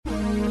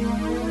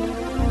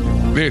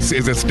This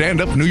is a Stand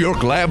Up New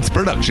York Labs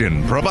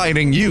production,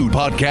 providing you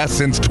podcasts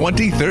since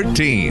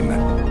 2013.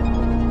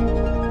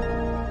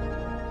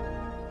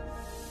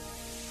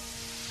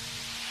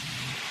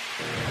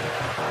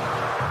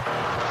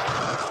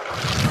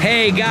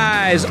 Hey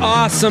guys,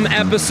 awesome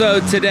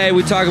episode today.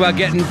 We talk about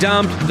getting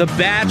dumped, The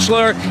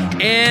Bachelor,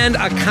 and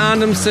a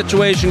condom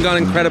situation gone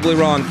incredibly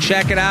wrong.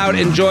 Check it out,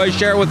 enjoy,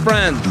 share it with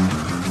friends.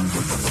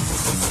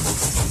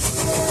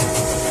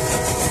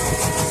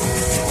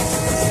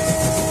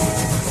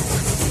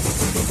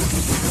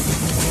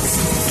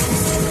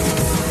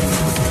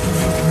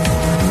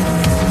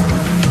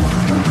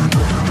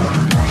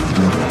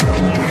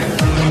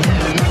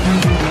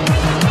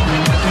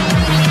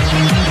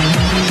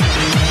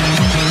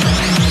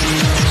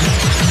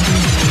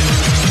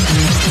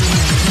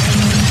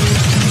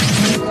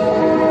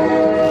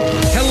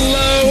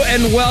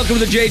 Welcome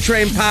to the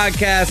J-Train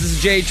Podcast. This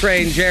is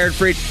J-Train, Jared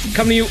Freed,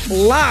 coming to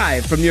you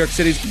live from New York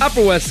City's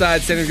Upper West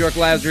Side, Stand Up New York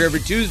Labs. We're here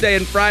every Tuesday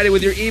and Friday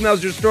with your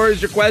emails, your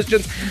stories, your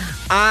questions.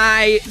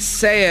 I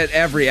say it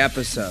every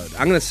episode.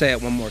 I'm going to say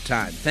it one more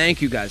time.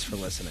 Thank you guys for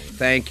listening.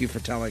 Thank you for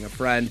telling a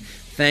friend.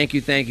 Thank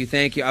you, thank you,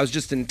 thank you. I was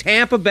just in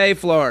Tampa Bay,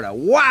 Florida.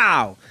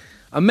 Wow!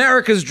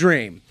 America's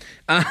dream.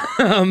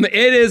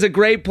 It is a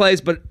great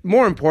place, but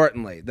more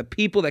importantly, the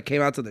people that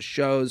came out to the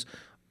shows,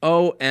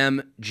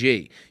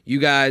 OMG. You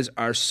guys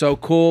are so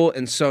cool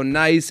and so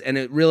nice, and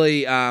it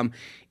really,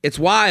 it's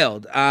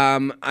wild.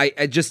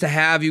 I just to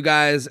have you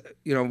guys,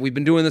 you know, we've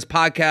been doing this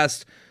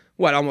podcast,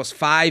 almost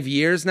 5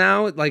 years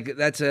now? Like,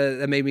 that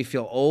made me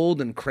feel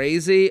old and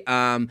crazy.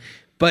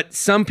 But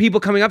some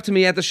people coming up to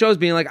me at the shows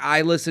being like,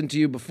 I listened to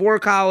you before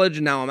college,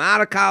 and now I'm out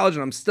of college,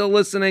 and I'm still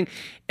listening.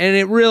 And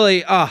it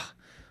really,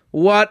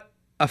 what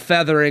a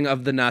feathering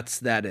of the nuts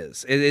that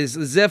is. It is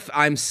as if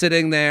I'm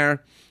sitting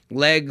there,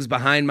 legs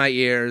behind my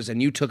ears,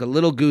 and you took a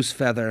little goose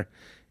feather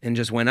and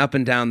just went up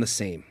and down the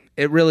seam.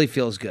 It really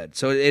feels good.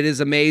 So it is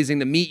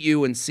amazing to meet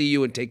you and see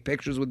you and take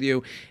pictures with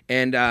you.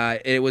 And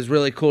it was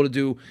really cool to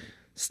do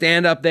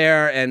stand up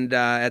there and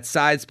at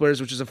Side Splitters,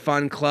 which is a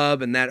fun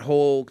club. And that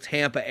whole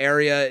Tampa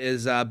area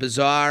is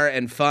bizarre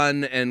and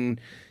fun and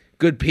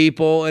good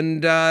people.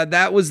 And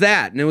that was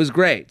that. And it was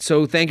great.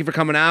 So thank you for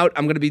coming out.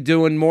 I'm going to be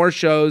doing more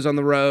shows on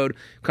the road,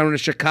 coming to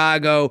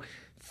Chicago.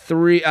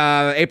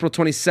 April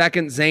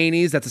 22nd,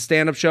 Zanies. That's a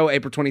stand-up show.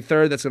 April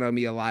 23rd, that's going to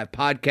be a live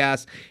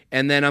podcast.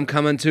 And then I'm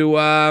coming to,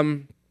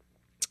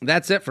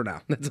 that's it for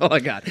now. That's all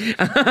I got.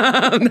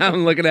 Now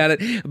I'm looking at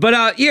it.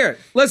 But here,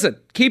 listen,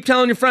 keep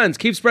telling your friends.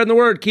 Keep spreading the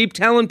word. Keep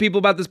telling people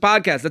about this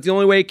podcast. That's the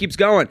only way it keeps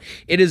going.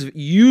 It is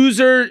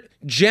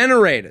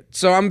user-generated.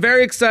 So I'm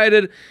very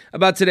excited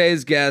about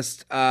today's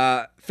guest.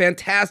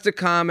 Fantastic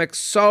comic.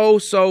 So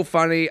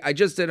funny. I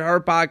just did her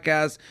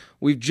podcast.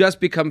 We've just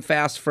become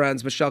fast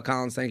friends. Michelle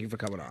Collins, thank you for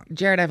coming on.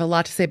 Jared, I have a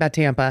lot to say about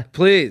Tampa.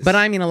 Please. But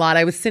I mean a lot.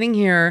 I was sitting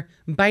here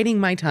biting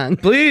my tongue.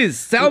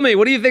 Please, tell me.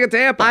 What do you think of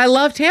Tampa? I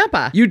love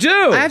Tampa. You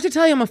do? I have to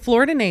tell you, I'm a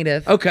Florida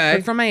native. Okay.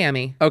 But from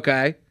Miami.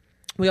 Okay.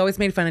 We always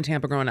made fun of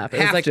Tampa growing up.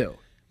 Have to.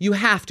 You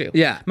have to.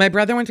 Yeah. My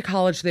brother went to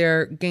college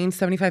there, gained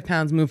 75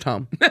 pounds, moved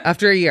home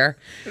after a year.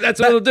 That's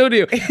what it'll do to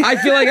you. I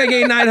feel like I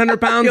gained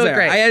 900 pounds there.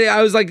 Great. I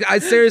was like, I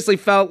seriously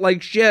felt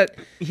like shit.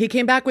 He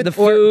came back with the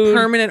food,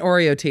 permanent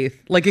Oreo teeth.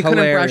 Like he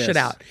hilarious. couldn't brush it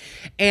out.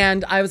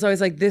 And I was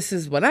always like, this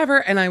is whatever.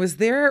 And I was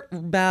there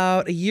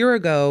about a year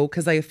ago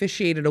because I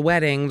officiated a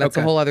wedding. That's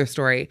a whole other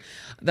story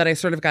that I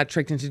sort of got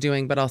tricked into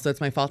doing, but also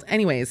it's my fault.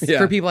 Anyways,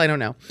 for people I don't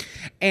know.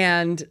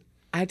 And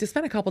I had to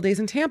spend a couple days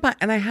in Tampa,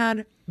 and I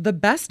had the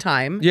best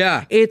time.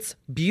 Yeah. It's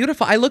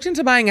beautiful. I looked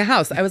into buying a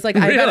house. I was like,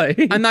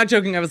 really? I'm not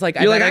joking. I was like,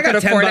 I got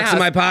 $10 in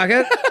my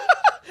pocket.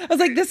 I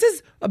was like, this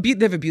is they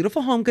have a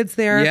beautiful Home Goods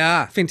there.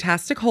 Yeah.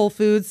 Fantastic Whole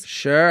Foods.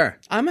 Sure.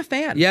 I'm a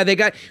fan.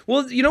 Yeah,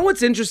 well, you know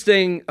what's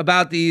interesting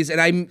about these,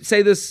 and I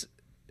say this,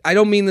 I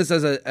don't mean this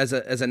as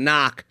a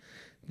knock,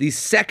 these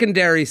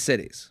secondary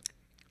cities.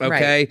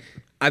 Okay? Right.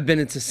 I've been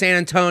into San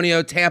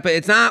Antonio, Tampa.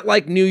 It's not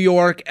like New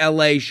York,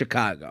 LA,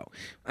 Chicago.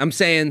 I'm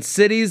saying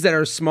cities that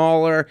are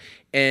smaller,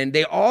 and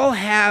they all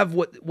have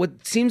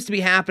what seems to be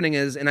happening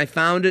is, and I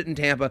found it in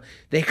Tampa,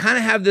 they kind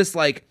of have this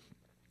like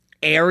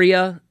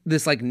area,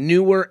 this like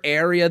newer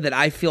area that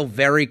I feel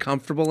very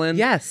comfortable in.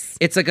 Yes.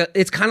 It's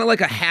kind of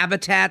like a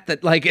habitat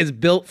that like is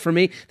built for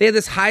me. They have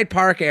this Hyde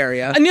Park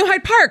area. A New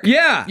Hyde Park.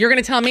 Yeah. You're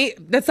going to tell me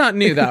that's not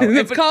new though.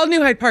 It's called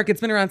New Hyde Park. It's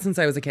been around since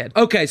I was a kid.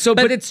 Okay. So,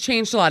 but it's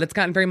changed a lot. It's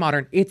gotten very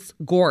modern. It's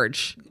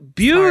gorge.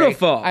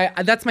 Beautiful.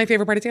 That's my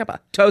favorite part of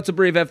Tampa. Totes a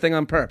brief everything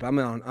on perp. I'm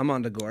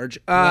on to gorge.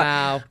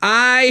 Wow.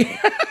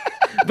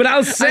 But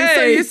I'll say, I'm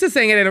so used to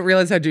saying it, I don't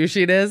realize how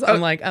douchey it is. I'm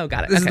like, oh,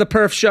 got it. This is the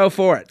perf show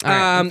for it. All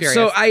right, I'm furious.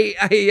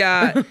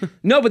 So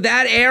no, but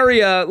that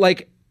area,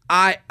 like,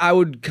 I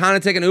would kind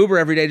of take an Uber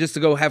every day just to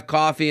go have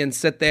coffee and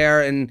sit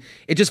there, and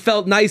it just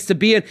felt nice to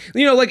be in.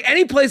 You know, like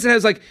any place that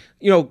has like,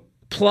 you know,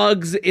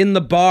 plugs in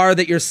the bar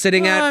that you're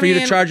sitting at for you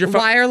to charge your phone.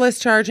 Wireless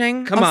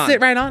charging. I'll sit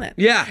right on it.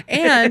 Yeah.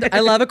 And I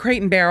love a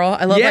Crate and Barrel.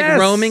 I love like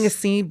roaming a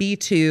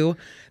CB2.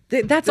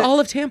 That's all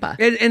of Tampa.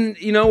 And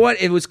you know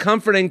what? It was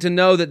comforting to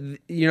know that,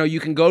 you know, you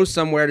can go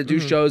somewhere to do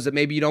shows that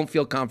maybe you don't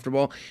feel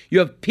comfortable. You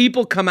have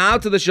people come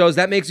out to the shows.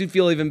 That makes you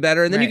feel even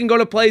better. And then you can go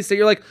to a place that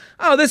you're like,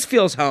 oh, this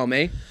feels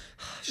homey.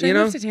 Should I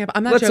move to Tampa?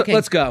 I'm not joking.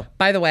 Let's go.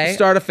 By the way,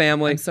 start a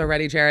family. I'm so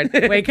ready, Jared.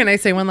 Wait, can I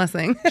say one last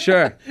thing?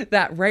 Sure.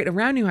 That right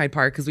around New Hyde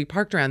Park, because we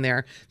parked around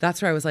there,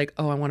 that's where I was like,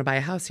 oh, I want to buy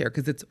a house here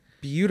because it's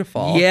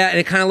beautiful. Yeah, and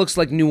it kind of looks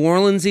like New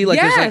Orleans-y. Like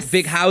there's like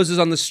big houses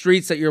on the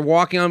streets that you're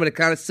walking on, but it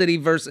kind of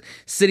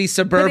city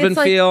suburban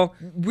feel.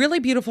 Really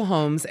beautiful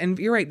homes, and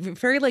you're right,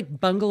 very like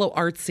bungalow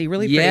artsy,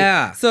 really pretty.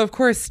 Yeah. So of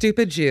course,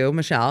 stupid Jew,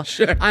 Michelle.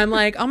 Sure. I'm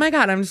like, oh my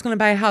God, I'm just gonna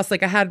buy a house.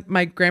 Like I had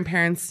my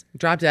grandparents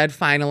drop dead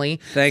finally.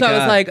 Thank God. I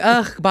was like,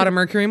 ugh, bought a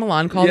Mercury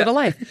Milan, called it a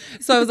life.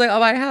 So I was like,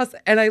 I'll buy a house.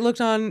 And I looked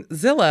on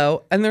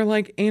Zillow and they're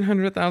like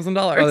 $800,000.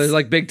 Oh, there's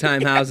like big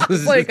time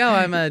houses. Like, oh,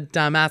 I'm a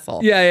dumb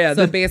asshole. Yeah.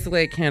 So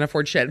basically I can't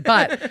afford shit.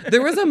 But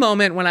there was a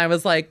moment when I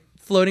was like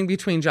floating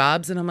between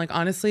jobs and I'm like,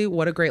 honestly,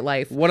 what a great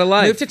life. What a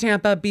life. Move to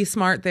Tampa, be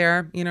smart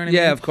there. You know what I mean?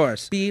 Yeah, of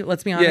course.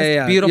 Let's be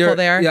honest, beautiful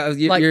there. Yeah,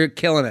 you're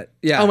killing it.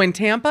 Yeah. Oh, in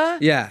Tampa?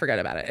 Yeah. Forget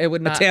about it. It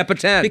would not. A Tampa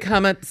 10.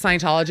 Become a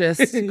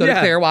Scientologist, go to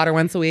Clearwater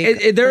once a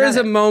week. There is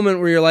a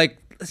moment where you're like,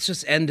 let's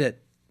just end it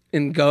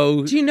and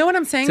go. Do you know what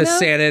I'm saying? To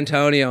San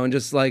Antonio and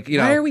just like, you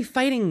know. Why are we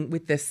fighting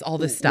with all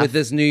this stuff? With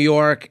this New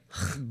York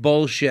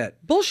bullshit.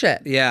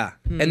 Yeah.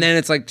 And then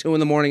it's like 2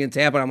 a.m. in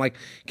Tampa. And I'm like,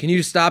 can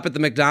you stop at the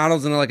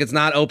McDonald's? And they're like, it's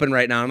not open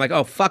right now. I'm like,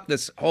 oh, fuck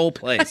this whole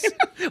place.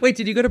 Wait,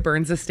 did you go to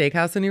Burns'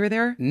 Steakhouse when you were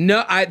there?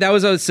 No, that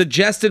was a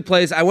suggested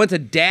place. I went to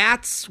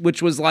Dat's,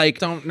 which was like.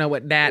 Don't know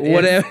what Dat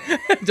is.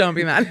 Don't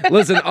be mad.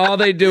 Listen, all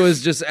they do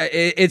is just,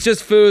 it's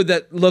just food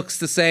that looks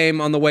the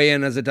same on the way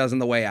in as it does on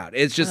the way out.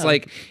 It's just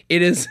like,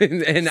 it is.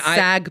 And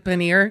Sag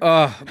paneer.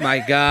 Oh my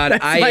God.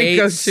 I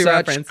ate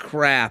such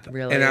crap.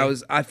 Really?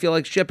 And I feel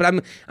like shit,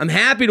 but I'm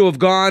happy to have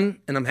gone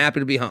and I'm happy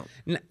to be home.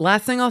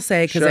 Last thing I'll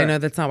say, because I know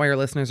that's not why your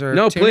listeners are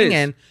tuning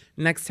in.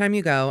 Next time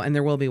you go, and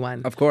there will be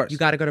one. Of course. You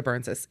got to go to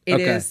Burns'. It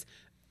is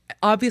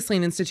obviously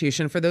an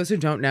institution. For those who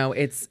don't know,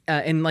 it's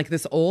in like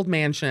this old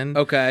mansion.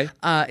 Okay.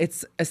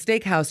 It's a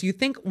steakhouse. You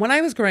think, when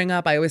I was growing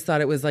up, I always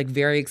thought it was like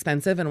very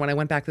expensive. And when I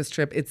went back this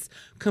trip, it's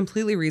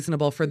completely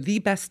reasonable for the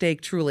best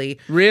steak, truly.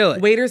 Really?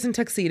 Waiters in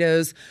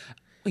tuxedos.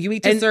 You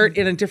eat dessert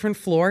in a different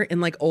floor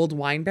in like old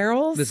wine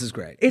barrels. This is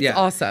great. It's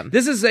awesome.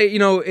 This is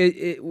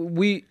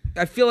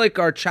I feel like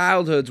our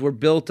childhoods were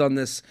built on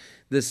this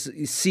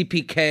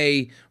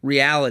CPK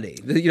reality.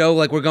 You know,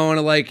 like we're going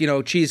to like, you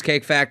know,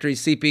 Cheesecake Factory,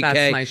 CPK.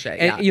 That's my shit,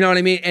 and, you know what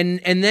I mean?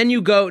 And then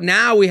you go,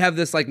 now we have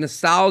this like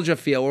nostalgia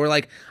feel where we're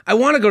like, I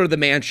want to go to the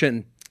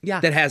mansion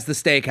that has the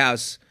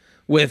steakhouse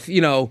with,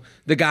 you know,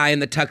 the guy in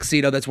the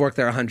tuxedo that's worked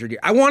there 100 years.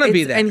 I want to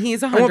be there. And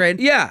he's 100.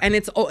 Yeah. And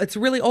it's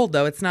really old,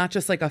 though. It's not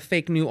just like a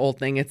fake new old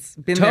thing. It's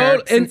been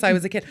there since I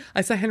was a kid.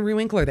 I saw Henry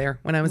Winkler there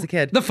when I was a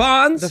kid. The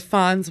Fonz? The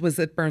Fonz was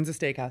at Burns'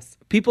 Steakhouse.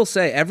 People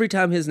say every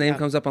time his name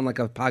comes up on like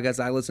a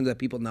podcast I listen to that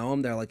people know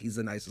him, they're like, he's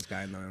the nicest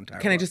guy in the entire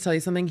world. Can I just tell you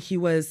something? He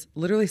was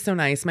literally so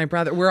nice. My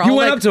brother, You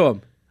went up to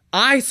him?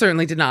 I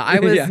certainly did not.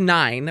 I was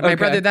 9. My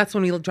brother, that's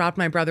when we dropped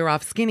my brother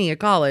off skinny at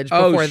college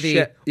before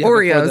the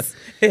Oreos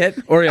hit.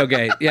 Oreo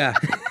gate, yeah.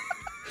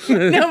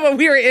 No, but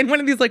we were in one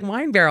of these like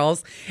wine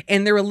barrels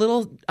and there were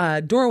little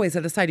doorways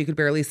at the side you could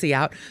barely see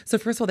out. So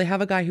first of all, they have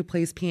a guy who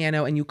plays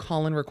piano and you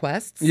call in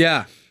requests.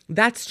 Yeah.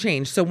 That's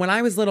changed. So when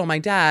I was little, my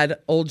dad,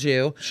 old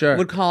Jew,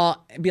 would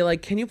call, be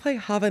like, can you play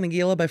Hava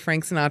Nagila by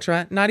Frank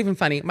Sinatra? Not even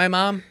funny. My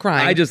mom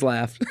crying. I just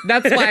laughed.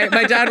 That's why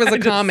my dad was a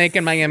comic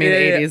in Miami in the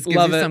 80s. Gives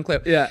Love you it. some clue.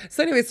 Yeah.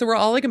 So anyway, so we're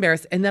all like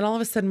embarrassed. And then all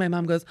of a sudden my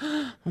mom goes,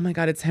 oh my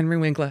God, it's Henry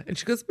Winkler. And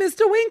she goes,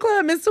 Mr.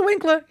 Winkler, Mr.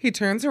 Winkler. He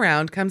turns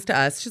around, comes to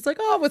us. She's like,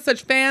 oh, with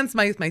such fans,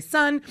 my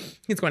son,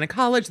 he's going to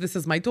college. This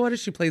is my daughter.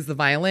 She plays the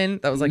violin.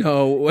 That was like,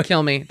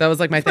 kill me. That was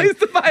like my thing. Plays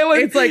the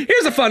violin. It's like,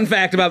 here's a fun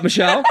fact about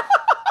Michelle.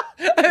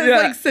 I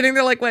was like sitting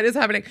there like, what is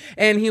happening?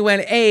 And he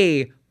went,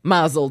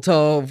 Mazel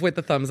Tov with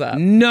the thumbs up.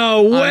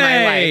 No way. On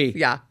my life.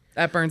 Yeah.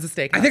 At Burns'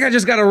 Steakhouse. I think I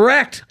just got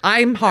erect.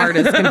 I'm hard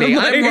as can be.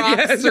 I'm rock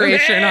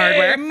Storation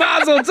hardware.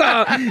 Mazel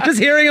Tov. Just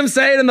hearing him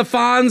say it in the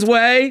Fonz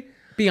way.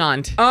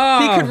 Beyond.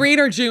 Oh. He could read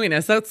our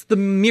Jewiness. That's the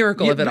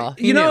miracle of it all.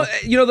 You know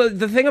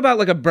the thing about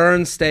like a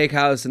Burns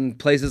Steakhouse and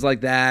places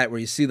like that where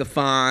you see the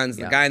Fonz,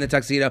 the guy in the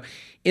tuxedo.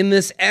 In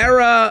this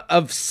era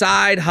of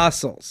side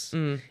hustles,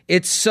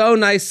 it's so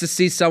nice to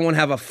see someone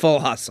have a full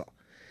hustle.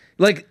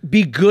 Like,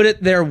 be good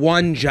at their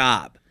one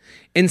job.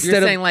 Instead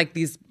You're saying like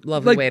these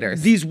lovely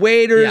waiters. These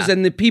waiters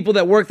and the people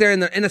that work there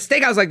in a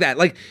steakhouse like that.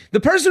 Like,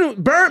 the person who,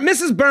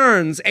 Mrs.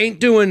 Burns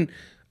ain't doing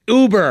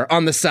Uber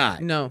on the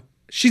side. No.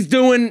 She's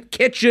doing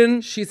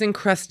kitchen. She's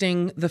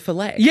encrusting the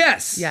fillet.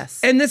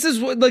 Yes. And this is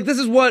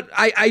what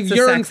I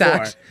yearn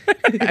for.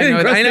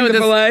 I know the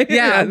fillet.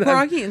 Yeah,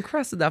 Froggy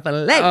encrusted the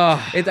fillet.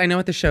 I know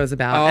what the show's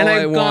about. And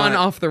I've gone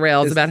off the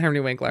rails about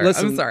Henry Winkler.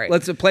 Listen, I'm sorry.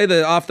 Let's play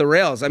the off the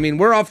rails. I mean,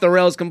 we're off the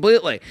rails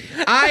completely.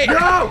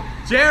 No!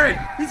 Jared,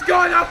 he's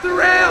going off the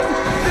rails!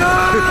 No!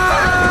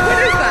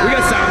 What is that? We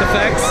got sound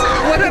effects.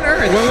 What on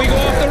earth? When we go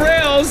off the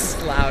rails.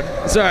 It's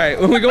loud. Sorry.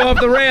 When we go off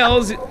the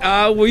rails,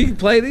 we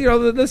play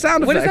the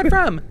sound effect. What is that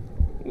from?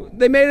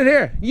 They made it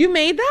here. You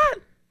made that?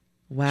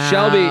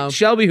 Wow.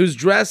 Shelby, who's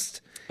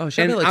dressed. Oh,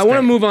 Shelby looks I want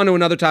to great. move on to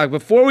another topic.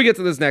 Before we get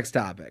to this next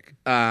topic,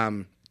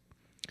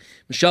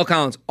 Michelle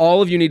Collins,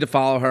 all of you need to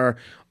follow her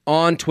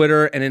on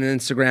Twitter and on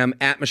Instagram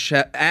at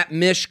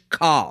Mish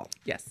Call.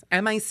 Yes.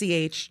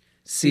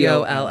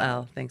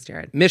 MICHCOLL. Thanks,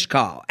 Jared. Mish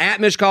Call.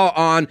 At Mish Call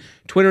on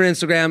Twitter and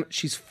Instagram.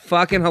 She's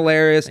fucking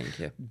hilarious. Thank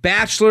you.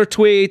 Bachelor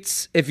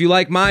tweets. If you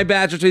like my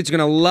Bachelor tweets, you're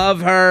going to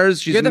love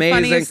hers. She's You're the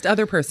amazing. funniest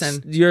other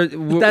person.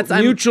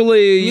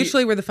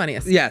 Mutually we're the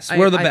funniest. Yes,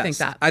 we're the best. I think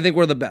that. I think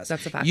we're the best.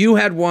 That's a fact. You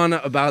had one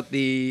about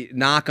the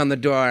knock on the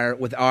door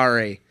with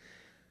Ari.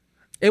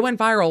 It went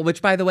viral,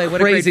 which, by the way,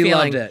 what Crazy a great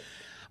feeling. loved it.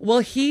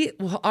 Well,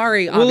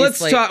 Ari, Well,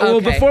 let's obviously. talk. Well,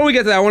 Okay. before we get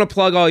to that, I want to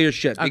plug all your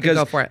shit because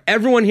go for it.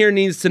 everyone here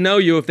needs to know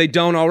you if they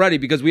don't already.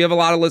 Because we have a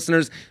lot of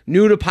listeners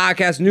new to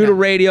podcasts, new to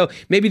radio.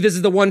 Maybe this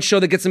is the one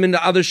show that gets them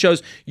into other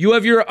shows. You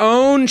have your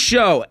own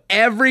show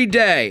every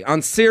day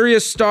on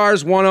Sirius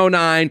Stars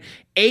 109,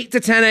 8 to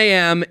 10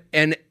 a.m.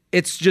 and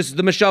it's just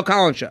the Michelle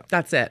Collins Show.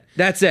 That's it.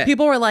 That's it.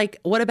 People were like,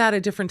 what about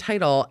a different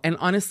title? And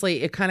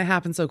honestly, it kind of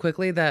happened so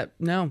quickly that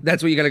no.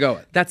 That's what you got to go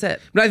with. That's it.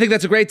 But I think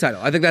that's a great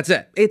title. I think that's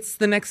it. It's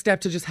the next step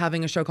to just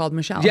having a show called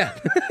Michelle. Yeah.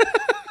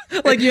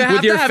 Like you have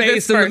with your to have face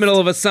this in the first. middle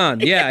of a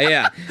sun. Yeah,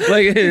 yeah.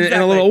 Like and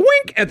a little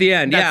wink at the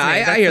end. That's yeah, me.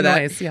 I That's hear the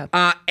that. noise,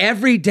 yeah.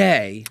 Every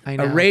day, I a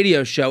know.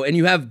 radio show, and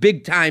you have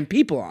big time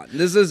people on.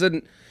 This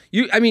isn't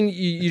you. I mean,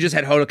 you just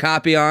had Hoda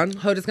Kotb on.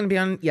 Hoda's going to be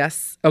on.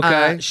 Yes.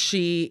 Okay.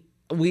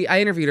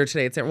 I interviewed her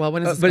today. Well,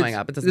 when is this But going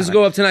up? It doesn't this matter.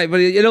 will go up tonight, but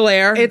it'll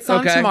air. It's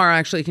on Okay. tomorrow,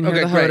 actually. You can hear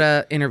Okay, the great.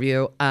 Hoda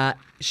interview.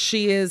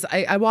 She is,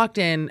 I walked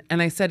in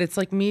and I said, it's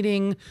like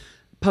meeting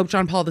Pope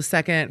John Paul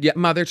II, Yeah.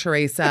 Mother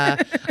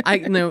Teresa. I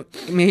know,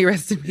 may he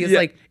rest in peace. Yeah.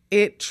 Like,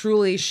 it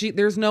truly,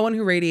 there's no one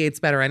who radiates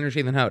better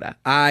energy than Hoda.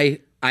 I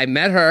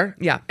met her.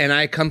 Yeah. and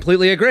I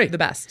completely agree. The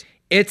best.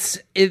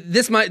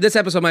 This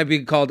episode might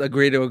be called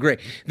 "Agree to Agree."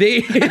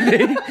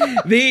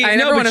 I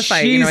never want to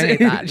fight. You know, I hate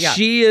that. Yeah.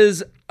 She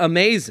is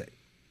amazing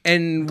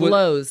and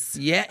Glows.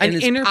 Yeah, An and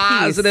is inner peace.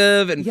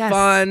 positive and Yes.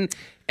 fun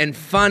and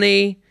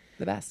funny.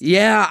 The best.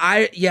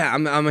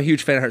 I'm a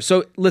huge fan of her.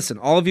 So listen,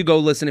 all of you go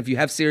listen if you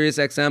have Sirius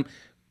XM,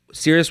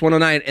 Sirius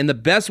 109, and the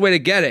best way to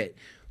get it,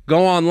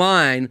 go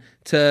online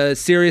to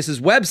Sirius's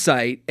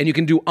website and you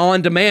can do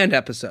on-demand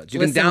episodes. You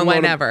Listen can download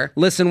them, whenever.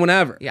 listen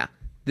whenever. Yeah.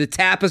 The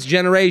tapas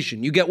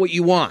generation. You get what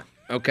you want.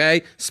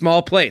 Okay,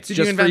 small plates Did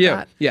you just for invent you.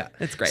 that? Yeah,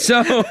 That's great.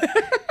 So.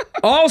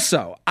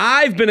 Also,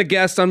 I've been a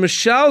guest on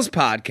Michelle's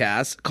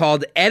podcast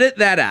called Edit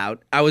That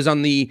Out. I was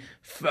on the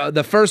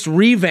first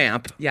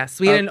revamp. Yes,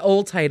 we had an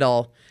old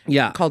title.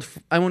 Yeah. Called,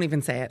 I won't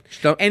even say it.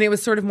 Don't- And it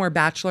was sort of more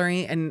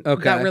bachelory, and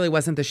Okay. that really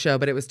wasn't the show,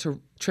 but it was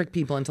to trick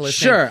people into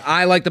listening. Sure,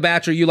 I like The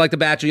Bachelor, you like The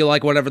Bachelor, you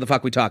like whatever the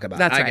fuck we talk about.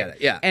 That's I right. get it,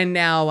 yeah. And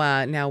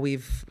now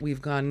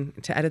we've gone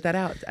to edit that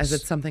out, as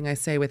it's something I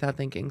say without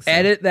thinking. So.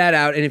 Edit that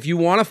out, and if you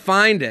want to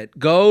find it,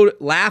 go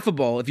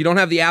Laughable. If you don't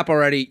have the app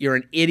already, you're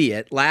an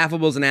idiot.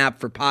 Laughable is an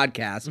app for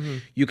podcasts. Mm-hmm.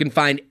 You can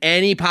find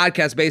any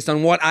podcast based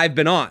on what I've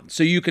been on.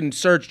 So you can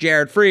search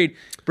Jared Freed,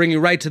 bring you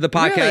right to the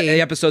podcast, Really?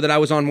 the episode that I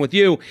was on with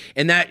you,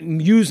 and that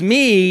use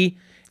me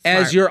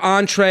as Smart. your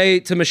entree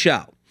to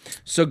Michelle.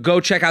 So go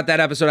check out that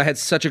episode. I had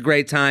such a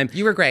great time.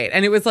 You were great,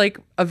 and it was like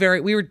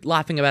we were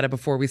laughing about it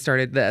before we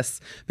started this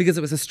because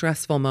it was a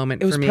stressful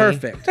moment It was for me.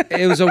 perfect.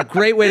 It was a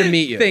great way to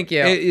meet you. Thank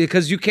you.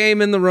 Because you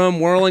came in the room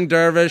whirling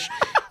dervish.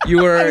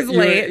 You were I was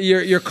late.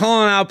 You're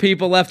calling out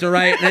people left and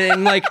right,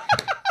 and like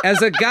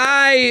as a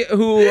guy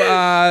who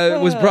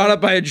was brought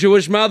up by a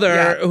Jewish mother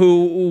Yeah.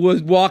 who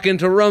was walk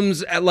into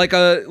rooms at like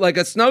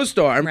a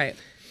snowstorm. Right.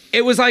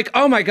 It was like,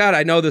 oh my God,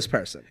 I know this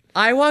person.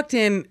 I walked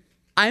in.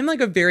 I'm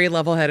like a very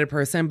level-headed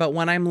person, but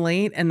when I'm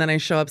late and then I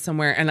show up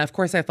somewhere, and of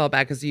course I felt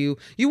bad because you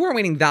weren't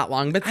waiting that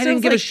long, but I still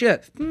didn't it's give a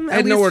like, shit. I At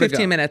had least nowhere to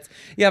 15 go. minutes.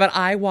 Yeah, but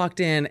I walked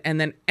in,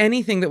 and then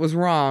anything that was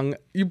wrong,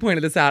 you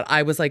pointed this out,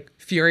 I was like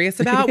furious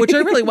about, which I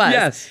really was.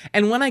 Yes.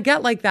 And when I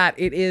get like that,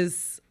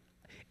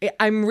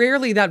 I'm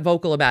rarely that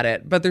vocal about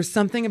it, but there's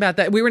something about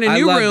that. We were in a I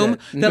new loved room it.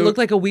 that New- looked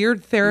like a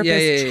weird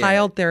therapist, Yeah.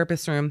 child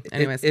therapist room.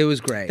 Anyways, It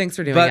was great. Thanks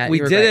for doing but it. we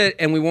You were did great. it,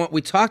 and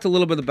we talked a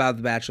little bit about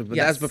The Bachelor, but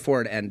Yes. that's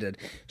before it ended.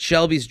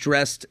 Shelby's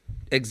dressed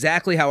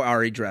exactly how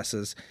Ari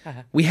dresses.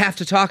 Uh-huh. We have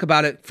to talk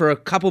about it for a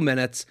couple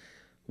minutes.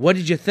 What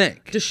did you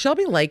think? Does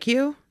Shelby like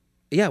you?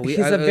 Yeah, He's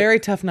a very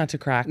tough nut to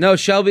crack. no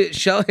Shelby.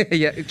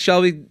 Yeah,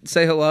 Shelby,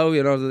 say hello.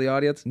 To the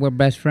audience. We're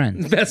best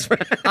friends. Best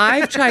friend.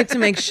 I've tried to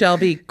make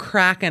Shelby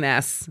crack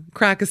a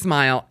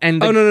smile,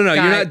 and the Oh no! guy-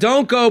 You're not.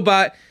 Don't go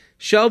by.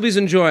 Shelby's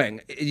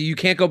enjoying. You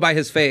can't go by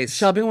his face.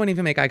 Shelby won't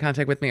even make eye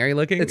contact with me. Are you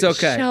looking? It's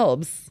okay.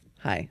 Shelbs.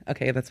 Hi.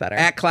 Okay, that's better.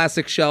 At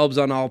Classic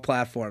Shelbs on all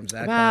platforms.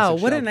 At Wow,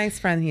 Classic what a Shelbs. nice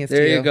friend he is There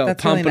to you. you go,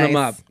 That's pumping really him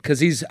nice. up because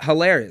he's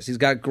hilarious. He's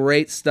got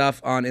great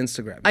stuff on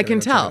Instagram. I You can gotta go check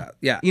it tell. out.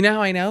 Yeah. You know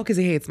how I know? Because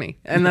he hates me,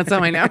 and that's how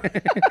I know.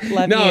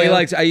 Love No, you. he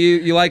likes.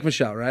 You like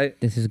Michelle, right?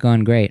 This is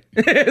going great.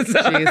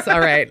 Jeez, all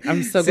right.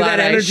 I'm so See glad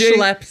that I energy?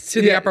 schlepped to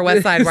the Yeah. Upper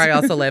West Side where I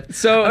also lived.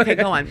 So okay,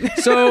 go on.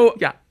 So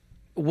yeah.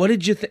 what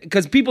did you think?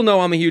 Because people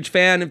know I'm a huge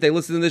fan. If they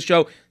listen to this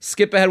show,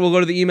 skip ahead. We'll go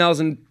to the emails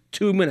in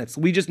 2 minutes.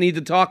 We just need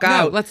to talk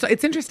out.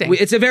 It's interesting.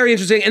 It's a very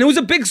interesting, and it was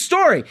a big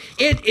story.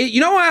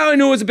 You know how I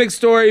knew it was a big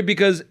story?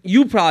 Because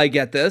you probably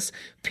get this.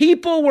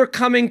 People were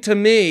coming to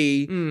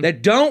me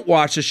that don't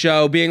watch the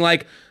show being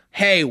like,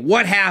 hey,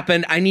 what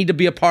happened? I need to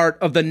be a part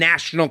of the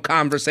national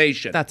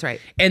conversation. That's right.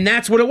 And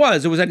that's what it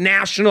was. It was a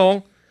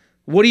national.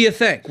 What do you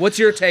think? What's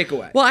your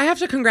takeaway? Well, I have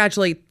to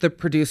congratulate the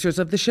producers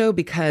of the show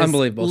because...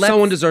 Unbelievable.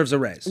 Someone deserves a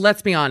raise.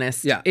 Let's be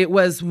honest. Yeah. It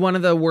was one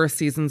of the worst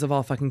seasons of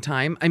all fucking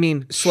time. I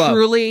mean, Slow.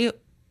 Truly...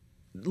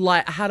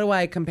 Like, how do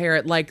I compare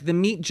it? Like the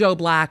Meet Joe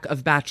Black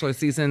of Bachelor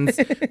seasons.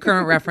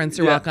 Current reference.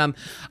 You're welcome.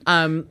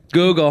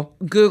 Google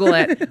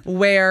it.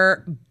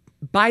 Where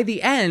by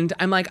the end,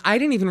 I'm like, I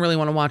didn't even really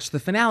want to watch the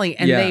finale,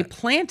 and they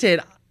planted.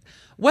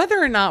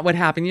 Whether or not what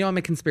happened, I'm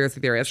a conspiracy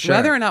theorist. Sure.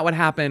 Whether or not what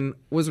happened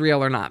was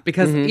real or not,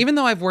 because even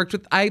though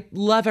I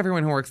love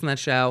everyone who works in that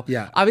show.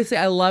 Yeah. Obviously,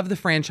 I love the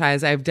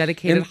franchise. I've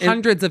dedicated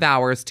hundreds of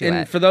hours to it.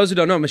 And for those who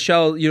don't know,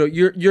 Michelle,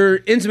 you're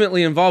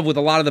intimately involved with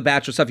a lot of the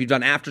Bachelor stuff. You've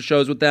done after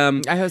shows with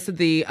them. I hosted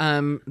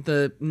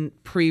the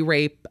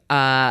pre-rape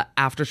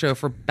after show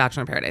for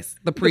Bachelor in Paradise.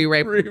 The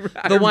pre-rape,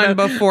 the one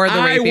before the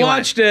rapey one. I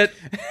watched it.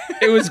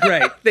 It was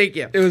great. Thank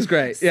you. It was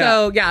great. Yeah.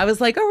 So I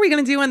was like, oh, are we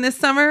going to do one this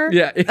summer?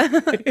 Yeah.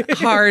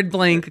 Hard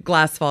blank.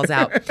 Glass falls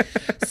out.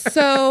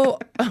 So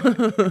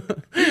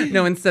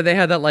no, instead they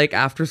had that like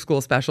after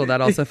school special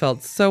that also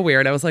felt so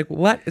weird. I was like,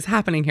 what is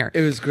happening here?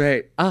 It was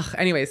great.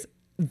 Anyways,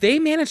 they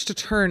managed to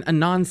turn a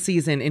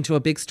non-season into a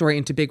big story,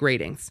 into big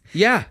ratings.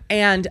 Yeah.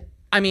 And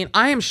I mean,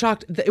 I am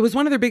shocked. It was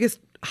one of their biggest,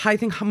 I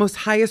think, most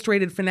highest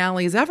rated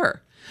finales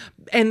ever.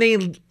 And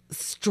they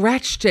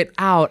stretched it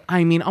out.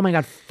 I mean, oh my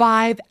God,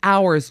 5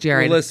 hours,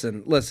 Jared. Well,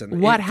 listen.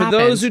 What happened? For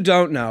those who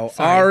don't know,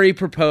 Ari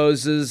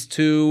proposes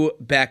to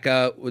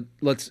Becca.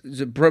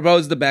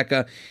 Propose to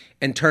Becca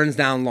and turns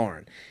down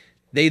Lauren.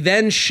 They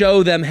then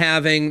show them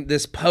having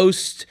this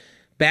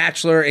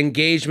post-Bachelor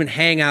engagement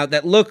hangout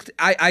that looked,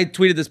 I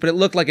tweeted this, but it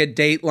looked like a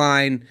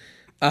Dateline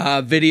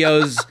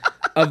videos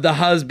of the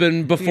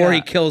husband before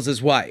he kills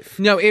his wife.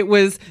 No, it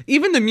was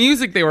even the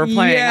music they were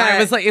playing. Yeah.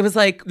 It was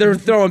like they're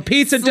throwing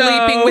pizza dough,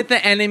 sleeping with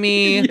the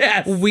enemy.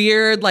 Yes.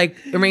 Weird, like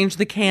arrange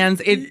the cans.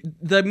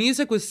 The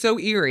music was so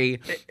eerie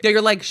that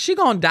you're like, she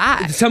gonna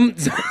die.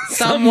 Someone's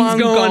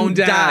going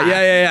down.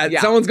 Yeah.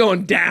 Someone's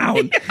going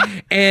down.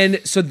 And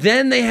so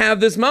then they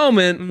have this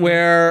moment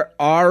where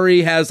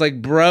Ari has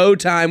like bro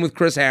time with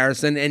Chris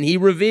Harrison, and he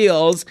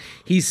reveals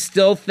he's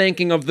still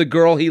thinking of the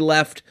girl he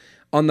left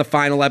on the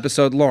final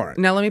episode, Lauren.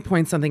 Now, let me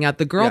point something out.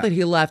 The girl that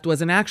he left was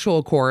an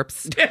actual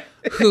corpse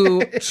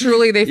who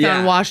truly they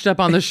found washed up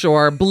on the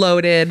shore,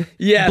 bloated,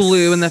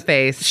 blue in the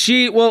face.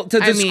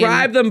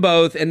 Describe them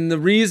both, and the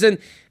reason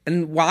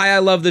and why I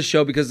love this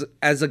show, because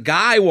as a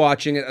guy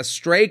watching it, a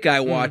straight guy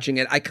watching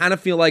it, I kind of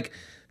feel like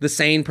the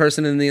sane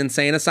person in the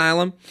insane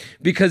asylum,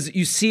 because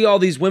you see all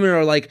these women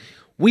are like,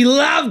 we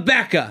love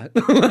Becca.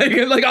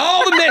 like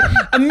all the men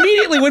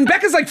immediately when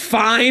Becca's like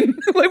fine,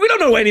 like we don't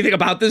know anything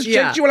about this chick.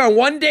 Yeah. She went on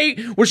one date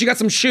where she got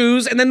some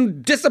shoes and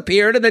then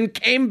disappeared and then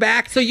came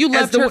back. So you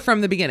loved her from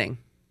the beginning.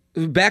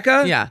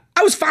 Becca? Yeah.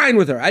 I was fine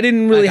with her. I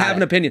didn't really have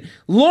an opinion.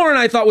 Lauren,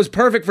 I thought was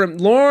perfect for him.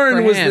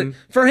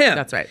 For him.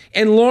 That's right.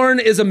 And Lauren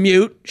is a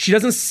mute. She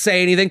doesn't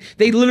say anything.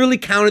 They literally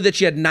counted that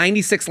she had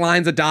 96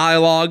 lines of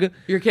dialogue.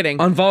 You're kidding.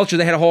 On Vulture,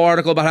 they had a whole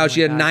article about how she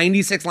had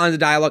 96 lines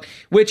of dialogue,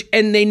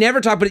 and they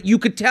never talked, but you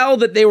could tell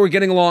that they were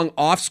getting along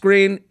off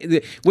screen,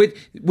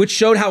 which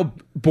showed how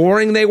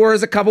boring they were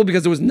as a couple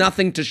because there was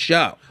nothing to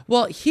show.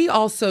 Well, he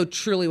also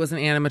truly was an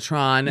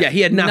animatron. Yeah,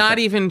 he had nothing. Not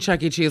even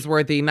Chuck E. Cheese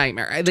worthy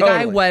nightmare. The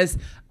guy was...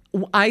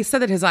 I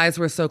said that his eyes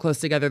were so close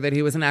together that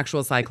he was an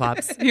actual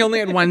Cyclops. He only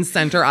had one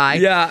center eye.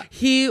 Yeah.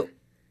 He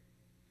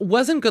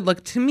wasn't good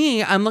look. To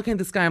me, I'm looking at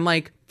this guy, I'm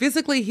like,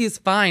 physically he's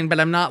fine, but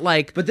I'm not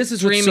like But this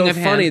is what's so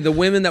funny. The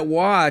women that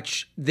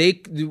watch, they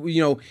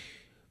didn't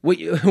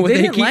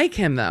like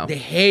him though. They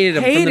hated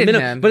him from the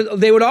minute. But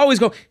they would always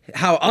go,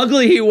 how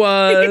ugly he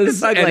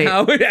was, ugly.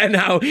 and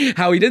how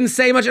he didn't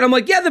say much. And I'm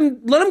like,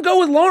 then let him go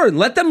with Lauren.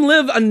 Let them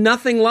live a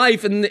nothing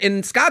life in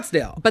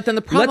Scottsdale. But then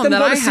the problem let them that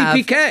go to I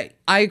have, CPK.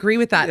 I agree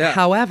with that. Yeah.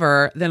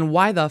 However, then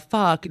why the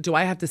fuck do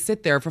I have to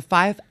sit there for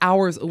 5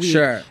 hours a week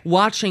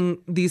watching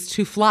these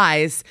two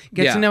flies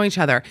get to know each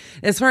other?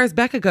 As far as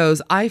Becca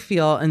goes, I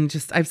feel, and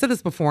I've said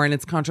this before and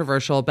it's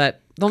controversial,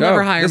 but they'll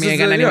never hire me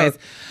again anyways.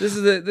 This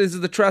is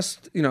the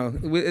trust,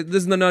 this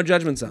is the no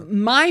judgment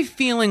zone. My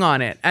feeling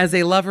on it as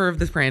a lover of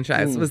this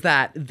franchise was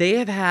that they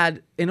have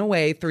had, in a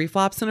way, 3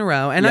 flops in a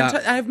row. And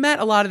I've met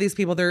a lot of these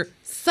people. They're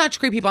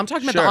such great people. I'm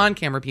talking about the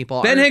on-camera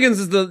people. Ben Higgins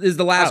is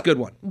the last good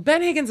one.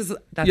 Ben Higgins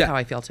that's how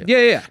I feel too.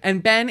 Yeah.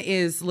 And Ben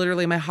is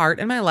literally my heart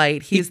and my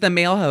light. He's the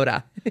male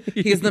Hoda.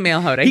 He's the male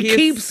Hoda.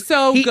 He is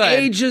so good. He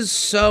ages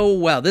so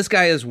well. This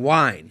guy is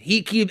wine.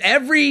 He keeps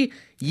every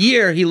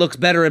year he looks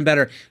better and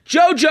better.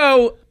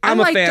 JoJo, I'm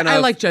a fan of. I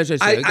like JoJo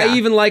too. I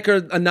even like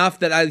her enough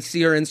that I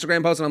see her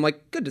Instagram post and I'm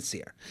like, good to see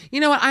her. You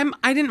know what?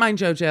 I didn't mind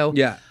JoJo.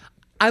 Yeah.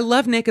 I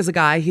love Nick as a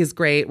guy. He's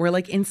great. We're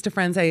like Insta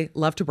friends. I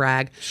love to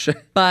brag. Sure.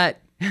 But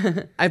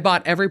I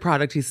bought every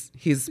product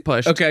he's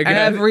pushed. Okay, good.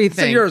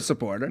 Everything. So you're a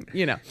supporter.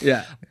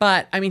 Yeah.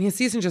 But I mean, his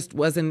season just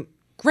wasn't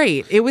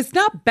great. It was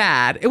not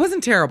bad. It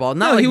wasn't terrible.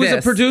 Not like he was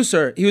this. a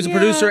producer. He was a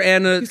producer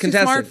and a He's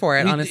contestant. Too smart for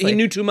it, honestly. He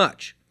knew too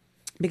much.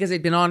 Because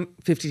he'd been on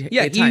 50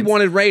 Yeah, times. he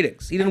wanted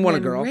ratings. He didn't want a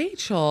girl.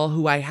 Rachel,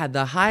 who I had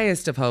the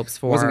highest of hopes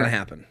for. Wasn't going to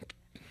happen.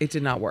 It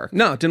did not work.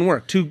 No, it didn't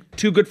work. Too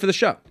good for the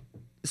show.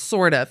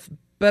 Sort of.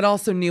 But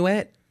also knew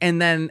it. And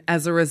then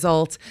as a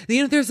result,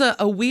 there's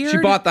a weird... She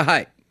bought the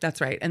hype. That's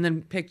right. And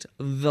then picked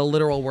the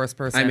literal worst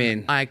person. I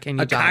mean, a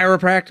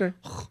chiropractor?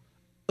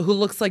 Who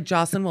looks like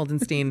Jocelyn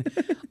Wildenstein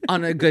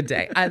on a good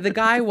day. The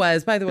guy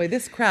was, by the way,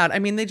 this crowd, I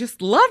mean, they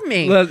just love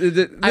me. This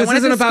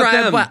isn't about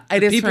them. What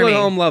it is People for me. at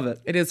home love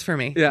it. It is for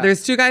me. Yeah.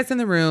 There's 2 guys in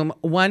the room.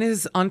 One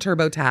is on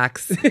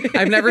TurboTax.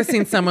 I've never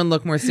seen someone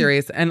look more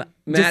serious and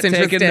Matt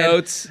disinterested. taking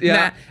notes. Yeah.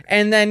 Matt.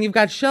 And then you've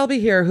got Shelby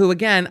here, who,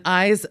 again,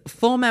 eyes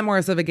full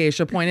memoirs of a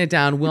geisha pointed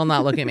down, will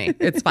not look at me.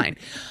 It's fine.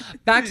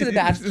 Back to the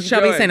Bachelor.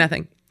 Shelby, say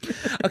nothing.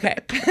 Okay.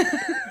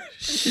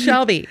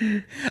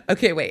 Shelby.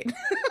 Okay, wait.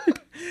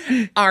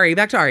 Ari,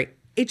 back to Ari.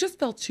 It just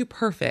felt too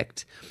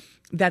perfect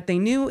that they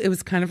knew it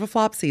was kind of a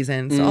flop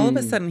season. So all of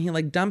a sudden he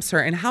like dumps her.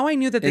 And how I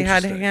knew that they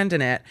had a hand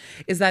in it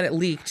is that it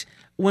leaked.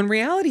 When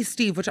Reality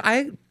Steve, which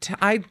I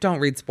don't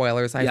read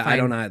spoilers. I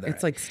don't either.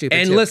 It's like stupid.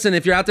 And too. listen,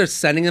 if you're out there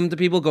sending them to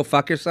people, go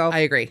fuck yourself. I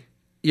agree.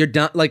 You're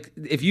done. Like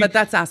if you, But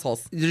that's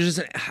assholes.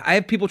 I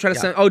have people try to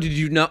send. Oh, did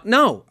you know?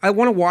 No, I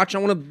want to watch. I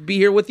want to be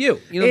here with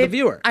you. The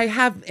viewer. I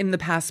have in the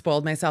past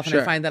spoiled myself, and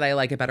I find that I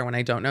like it better when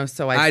I don't know.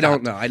 So I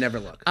don't know. I never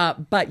look.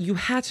 But you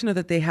had to know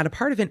that they had a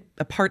part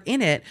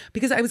in it,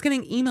 because I was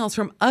getting emails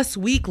from Us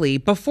Weekly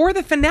before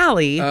the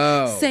finale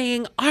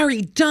saying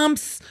Ari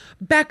dumps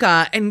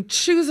Becca and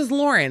chooses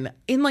Lauren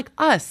in like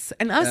Us,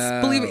 and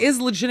Us believe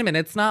is legitimate.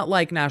 It's not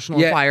like National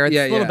Enquirer. It's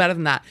a little better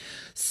than that.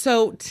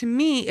 So to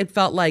me, it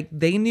felt like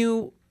they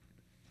knew.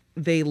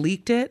 They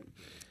leaked it.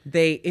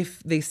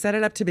 If they set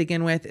it up to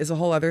begin with is a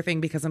whole other thing,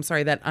 because I'm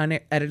sorry, that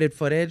unedited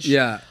footage.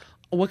 Yeah.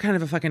 What kind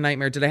of a fucking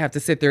nightmare did I have to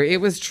sit through?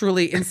 It was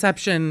truly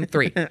Inception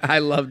 3. I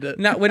loved it.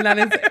 Not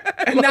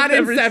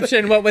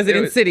Inception. What was it?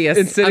 Insidious.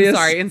 Insidious. I'm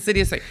sorry,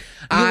 Insidious 3.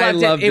 I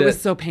loved it. It was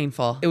so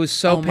painful. It was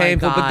so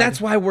painful, but that's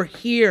why we're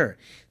here.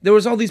 There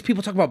was all these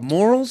people talking about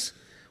morals.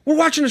 We're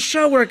watching a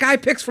show where a guy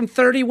picks from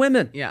 30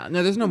 women. Yeah,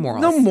 no, there's no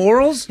morals. No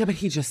morals. Yeah, but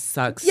he just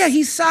sucks. Yeah,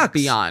 he sucks.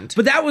 Beyond.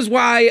 But that was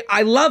why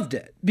I loved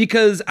it,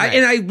 because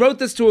I wrote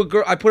this to a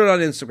girl. I put it on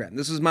Instagram.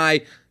 This is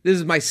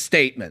my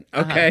statement,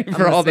 okay,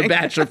 for all the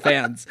Bachelor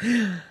fans.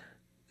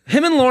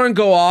 Him and Lauren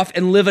go off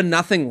and live a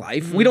nothing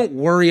life. Mm-hmm. We don't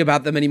worry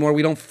about them anymore.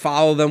 We don't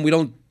follow them. We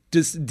don't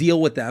just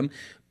deal with them.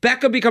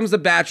 Becca becomes the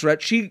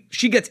Bachelorette.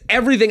 She gets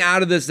everything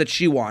out of this that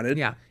she wanted.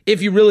 Yeah.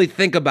 If you really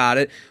think about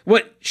it.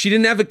 She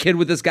didn't have a kid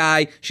with this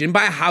guy. She didn't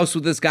buy a house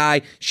with this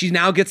guy. She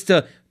now gets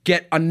to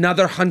get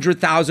another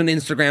 100,000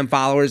 Instagram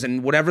followers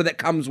and whatever that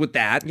comes with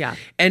that. Yeah.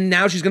 And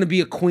now she's going to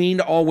be a queen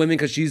to all women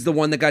because she's the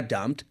one that got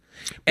dumped.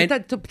 And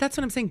but that's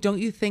what I'm saying. Don't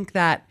you think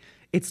that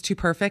it's too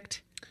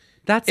perfect?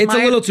 It's a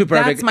little too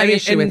perfect. That's my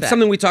issue with it.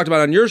 Something we talked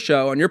about on your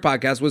show, on your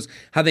podcast, was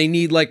how they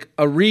need like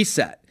a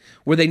reset,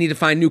 where they need to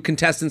find new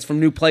contestants from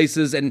new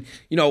places. And,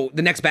 the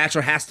next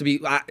Bachelor has to be,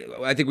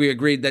 I think we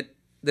agreed that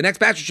the next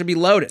Bachelor should be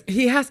loaded.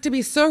 He has to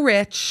be so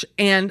rich.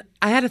 And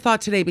I had a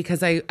thought today,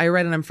 because I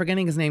read, and I'm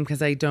forgetting his name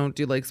because I don't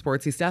do like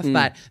sportsy stuff,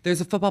 but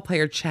there's a football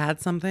player,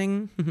 Chad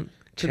something.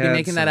 Could be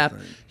making that up.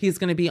 He's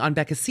going to be on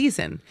Becca's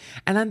season.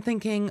 And I'm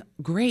thinking,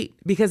 great,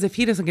 because if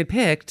he doesn't get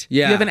picked,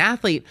 you have an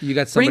athlete. You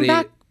got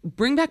somebody...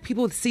 Bring back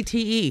people with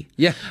CTE.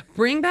 Yeah.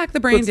 Bring back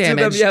the brain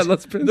damage.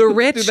 Let's the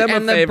rich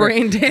and the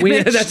brain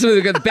damage. That's what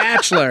we got.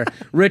 Bachelor,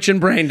 rich and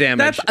brain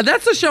damage.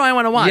 That's the show I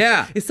want to watch.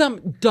 Yeah. It's some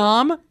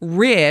dumb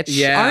rich.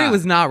 Yeah. Ari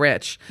was not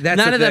rich. None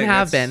of them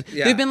have been.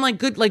 Yeah. They've been like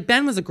good. Like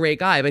Ben was a great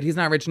guy, but he's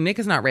not rich. Nick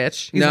is not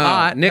rich. He's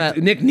hot.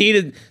 Nick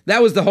needed.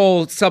 That was the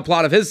whole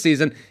subplot of his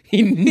season.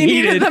 He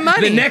needed the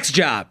money. The next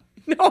job.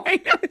 No, I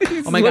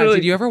know. Oh my God,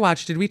 did you ever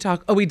watch? Did we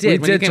talk? Oh, we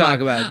did. We did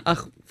talk about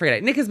it. Forget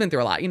it. Nick has been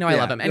through a lot. I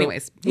love him.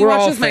 Anyways, we're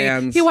all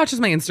fans. He watches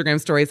my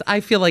Instagram stories. I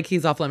feel like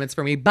he's off limits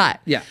for me,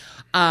 but yeah.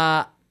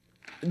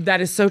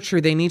 That is so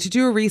true. They need to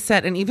do a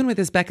reset. And even with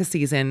this Becca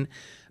season,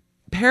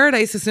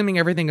 Paradise, assuming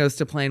everything goes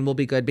to plan, will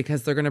be good,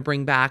 because they're going to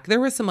bring back, there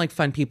were some like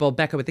fun people,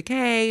 Becca with the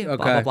K, blah,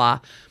 blah, blah.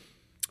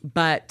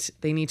 But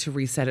they need to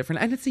reset it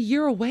and it's a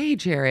year away,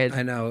 Jared.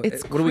 I know.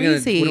 It's what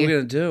crazy. What are we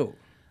going to do?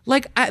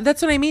 Like,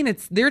 that's what I mean.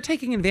 They're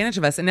taking advantage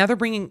of us. And now they're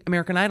bringing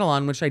American Idol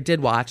on, which I did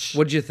watch.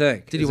 What'd you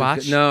think? Did you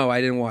watch? No,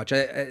 I didn't watch.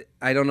 I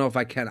don't know if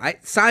I can.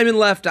 Simon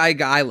left. I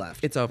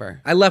left. It's over.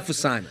 I left with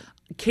Simon.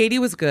 Katie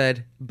was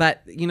good,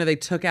 but, they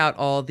took out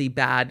all the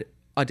bad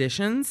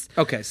auditions.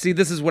 Okay, see,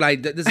 this is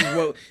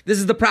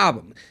the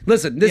problem.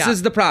 Listen, this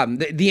is the problem.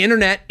 The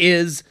internet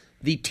is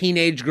the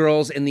teenage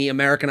girls in the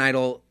American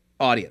Idol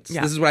audience.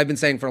 Yeah. This is what I've been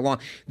saying for a long.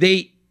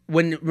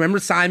 Remember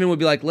Simon would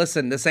be like,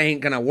 listen, this ain't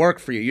gonna work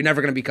for you. You're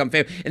never gonna become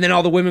famous. And then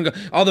all the women go,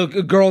 all the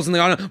girls in the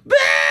audience,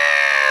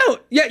 boo!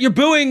 Yeah, you're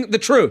booing the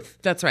truth.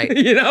 That's right.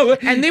 You know?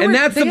 And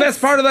that's the best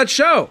part of that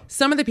show.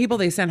 Some of the people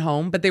they sent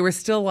home, but they were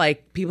still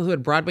like people who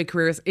had Broadway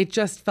careers. It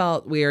just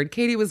felt weird.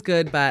 Katie was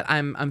good, but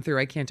I'm through.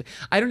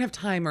 I don't have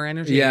time or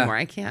energy anymore.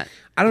 I can't.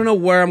 I don't know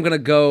where I'm going to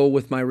go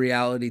with my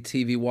reality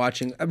TV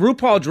watching.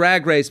 RuPaul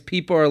Drag Race,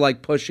 people are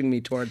like pushing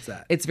me towards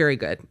that. It's very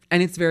good.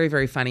 And it's very,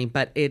 very funny,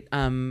 but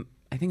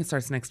I think it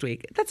starts next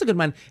week. That's a good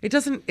one.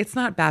 It's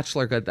not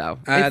Bachelor good though.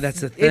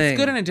 That's the thing. It's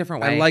good in a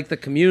different way. I like the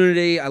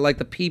community. I like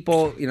the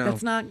people, you know.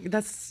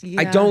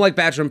 Yeah. I don't like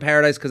Bachelor in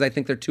Paradise because I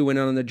think they're too in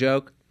on the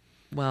joke.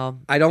 Well,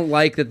 I don't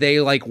like that they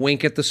like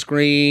wink at the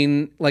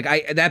screen.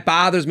 Like that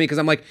bothers me because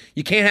I'm like,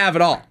 you can't have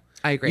it all.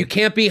 I agree. You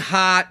can't be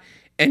hot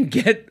and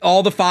get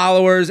all the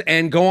followers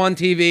and go on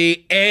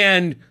TV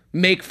and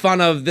make fun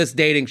of this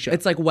dating show.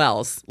 It's like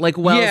Wells. Like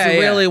Wells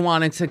really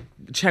wanted to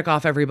check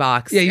off every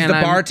box. Yeah, he's the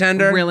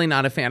bartender. I'm really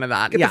not a fan of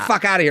that. Get the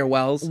fuck out of here,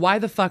 Wells. Why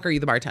the fuck are you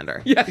the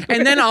bartender? Yeah.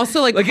 And then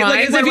also like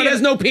as if he has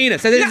no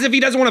penis. As if he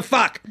doesn't want to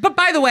fuck. But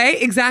by the way,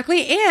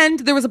 exactly. And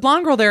there was a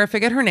blonde girl there, I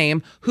forget her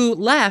name, who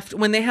left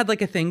when they had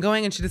like a thing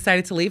going and she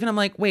decided to leave. And I'm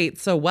like, wait,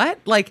 so what?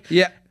 Like,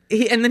 yeah.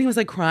 And then he was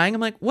like crying.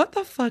 I'm like, what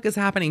the fuck is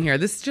happening here?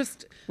 This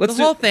just,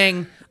 whole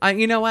thing.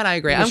 You know what? I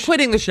agree. I'm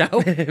quitting the show.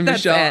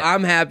 Michelle,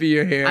 I'm happy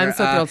you're here. I'm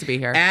so thrilled to be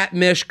here. At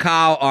Mish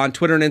Kyle on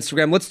Twitter and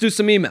Instagram. Let's do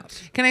some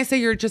emails. Can I say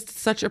you're just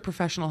such a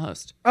professional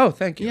host? Oh,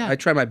 thank you. Yeah. I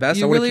try my best.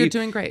 You really are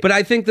doing great. But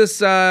I think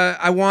this,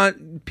 I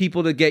want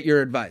people to get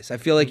your advice. I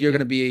feel like you're going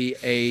to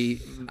be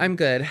I'm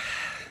good.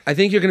 I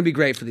think you're going to be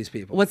great for these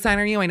people. What sign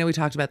are you? I know we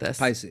talked about this.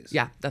 Pisces.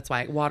 Yeah, that's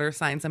why. Water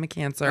signs. I'm a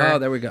Cancer. Oh,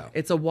 there we go.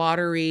 It's a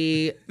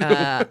watery...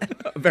 a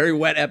very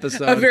wet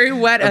episode. A very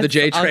wet of the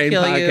J Train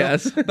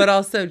podcast. But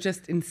also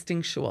just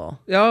instinctual.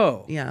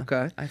 Oh. Yeah.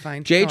 Okay. I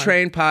find...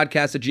 JTrain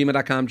podcast at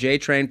gmail.com.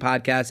 JTrain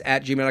podcast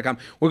at gmail.com.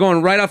 We're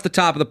going right off the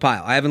top of the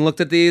pile. I haven't looked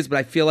at these, but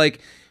I feel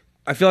like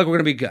we're going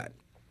to be good.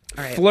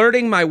 All right.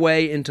 Flirting my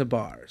way into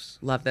bars.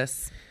 Love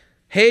this.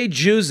 Hey,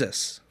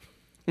 Jesus.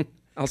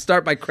 I'll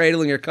start by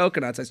cradling your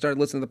coconuts. I started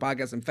listening to the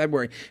podcast in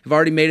February. I've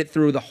already made it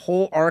through the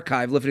whole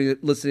archive,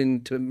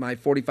 listening to my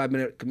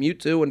 45-minute commute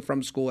to and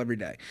from school every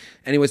day.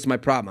 Anyways, to my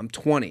problem. I'm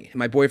 20, and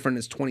my boyfriend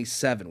is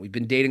 27. We've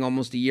been dating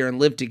almost a year and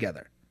lived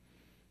together.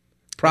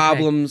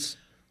 Problems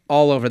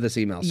all over this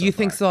email so You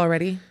think far. so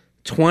already?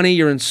 20,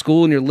 you're in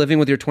school, and you're living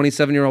with your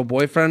 27-year-old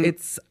boyfriend?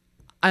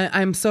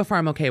 I'm so far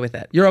I'm okay with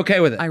it. You're okay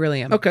with it? I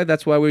really am. Okay,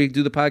 that's why we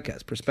do the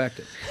podcast,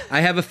 Perspective.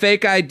 I have a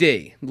fake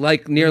ID,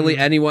 like nearly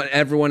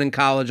everyone in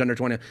college under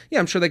 20. Yeah,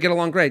 I'm sure they get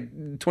along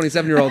great.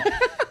 27-year-old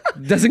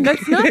doesn't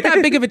That's not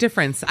that big of a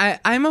difference.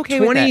 I'm okay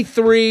with it.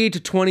 23 to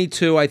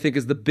 22, I think,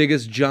 is the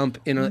biggest jump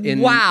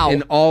in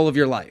all of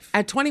your life.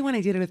 At 21, I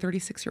dated a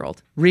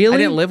 36-year-old. Really? I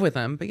didn't live with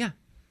him, but yeah.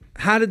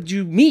 How did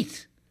you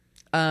meet?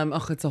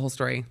 It's a whole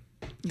story.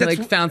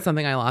 Found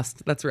something I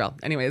lost. That's real.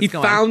 Anyways, he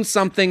found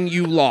something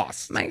you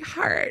lost. My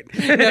heart.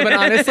 No, but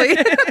honestly.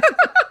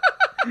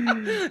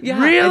 Yeah,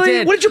 really? I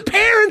did. What did your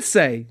parents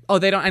say? Oh, I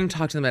didn't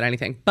talk to them about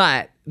anything,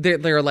 but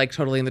they're like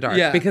totally in the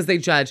dark because they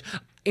judge.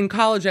 In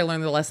college, I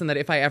learned the lesson that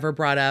if I ever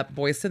brought up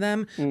boys to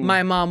them,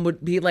 my mom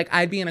would be like,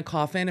 I'd be in a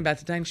coffin about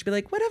to die, and she'd be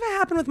like, whatever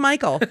happened with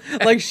Michael?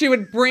 Like, she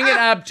would bring it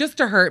up just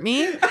to hurt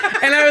me. And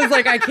I was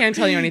like, I can't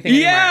tell you anything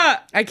anymore.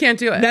 I can't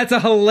do it. That's a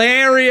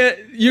hilarious,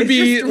 you'd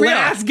be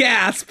last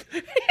gasp.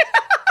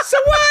 So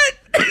what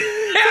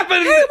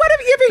happened? Hey, what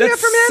have you ever heard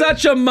from him?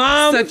 Such a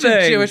mom thing.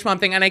 Such a Jewish mom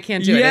thing, and I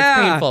can't do it. It's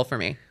painful for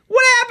me.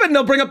 What happened?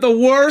 They'll bring up the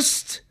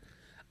worst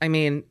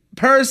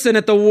person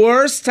at the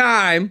worst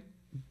time.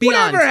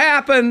 Beyond. Whatever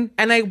happened?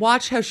 And I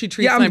watch how she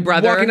treats my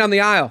brother. Walking down the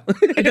aisle.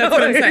 That's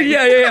what I'm saying.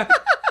 Yeah.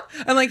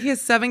 I'm like, he has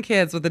 7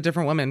 kids with a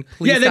different woman.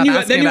 Please then you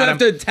have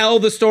to tell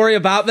the story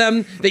about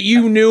them that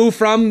you knew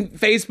from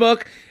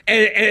Facebook,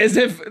 and as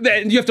if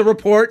you have to do a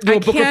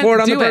book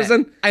report on the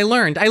person. I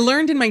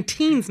learned in my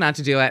teens not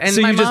to do it. And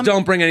so you just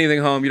don't bring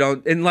anything home. You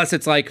don't, unless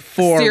it's like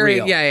for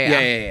real.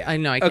 Yeah. I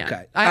know I can't.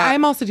 Okay.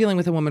 I'm also dealing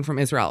with a woman from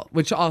Israel,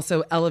 which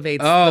also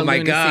elevates the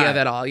lunacy of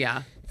it all.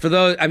 Yeah. For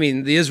those,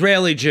 the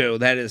Israeli Jew,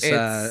 that is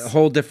a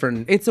whole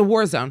different... It's a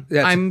war zone.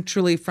 I'm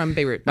truly from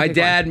Beirut. My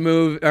dad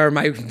moved, or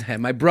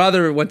my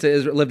brother went to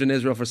Israel, lived in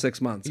Israel for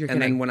 6 months.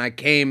 And then when I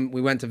came,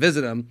 we went to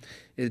visit him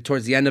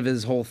towards the end of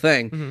his whole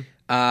thing.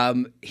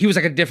 He was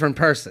like a different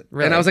person.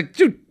 Really? And I was like,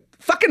 dude,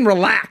 fucking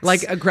relax.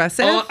 Like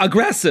aggressive?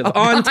 Aggressive.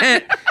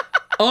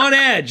 On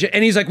edge.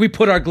 And he's like, we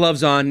put our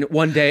gloves on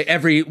one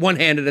day, one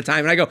hand at a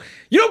time. And I go,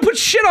 you don't put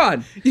shit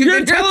on. You're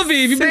in Tel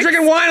Aviv. You've been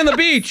drinking wine on the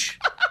beach.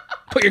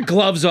 Put your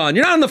gloves on.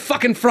 You're not on the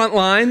fucking front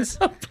lines.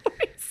 Oh,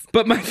 please.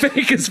 But my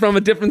fake is from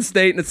a different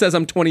state, and it says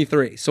I'm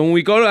 23. So when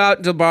we go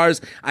out to bars,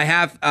 I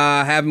have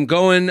them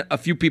going a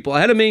few people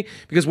ahead of me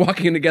because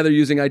walking in together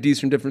using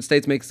IDs from different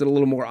states makes it a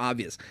little more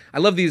obvious. I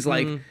love these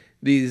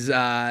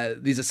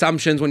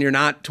assumptions when you're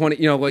not 20,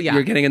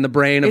 you're getting in the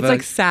brain of it's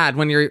like sad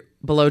when you're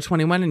below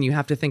 21 and you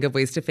have to think of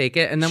ways to fake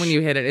it. And then when you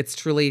hit it, it's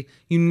truly,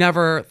 you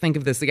never think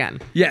of this again.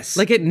 Yes.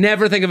 Like it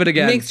never think of it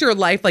again. Makes your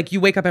life, like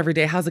you wake up every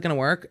day, how's it going to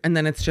work? And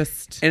then it's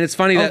just And it's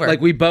funny over. that like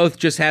we both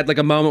just had like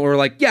a moment where we're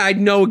like, yeah, I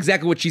know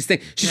exactly what she's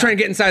thinking. She's trying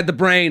to get inside the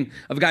brain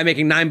of a guy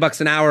making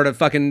 $9 an hour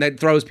that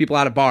throws people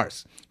out of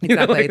bars.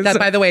 Exactly.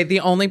 By the way,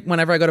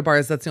 whenever I go to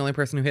bars, that's the only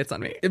person who hits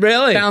on me.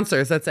 Really?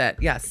 Bouncers, that's it.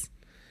 Yes.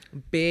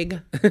 Big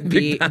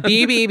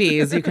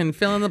BBBs. You can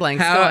fill in the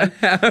blanks.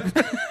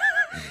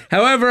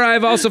 However,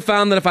 I've also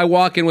found that if I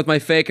walk in with my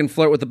fake and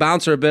flirt with the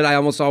bouncer a bit, I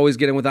almost always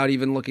get in without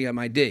even looking at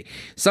my D.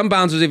 Some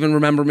bouncers even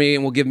remember me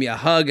and will give me a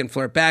hug and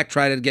flirt back,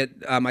 try to get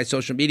my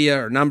social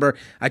media or number.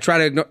 I try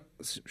to ignore...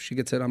 She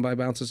gets hit on by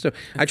bouncers too.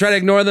 I try to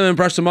ignore them and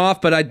brush them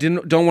off, but I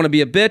don't want to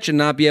be a bitch and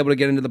not be able to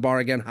get into the bar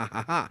again. Ha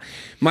ha ha.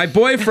 My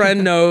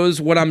boyfriend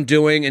knows what I'm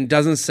doing and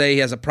doesn't say he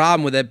has a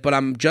problem with it, but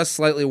I'm just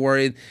slightly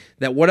worried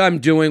that what I'm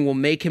doing will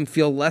make him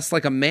feel less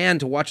like a man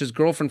to watch his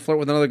girlfriend flirt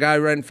with another guy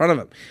right in front of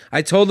him.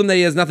 I told him that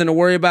he has nothing to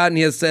worry about, and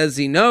he says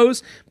he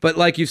knows, but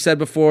like you've said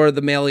before,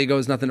 the male ego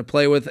is nothing to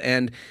play with,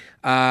 and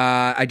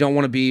I don't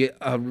want to be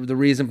the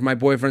reason for my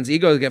boyfriend's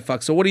ego to get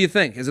fucked. So what do you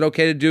think? Is it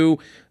okay to do?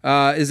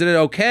 Is it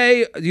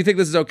okay? Do you think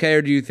this is okay,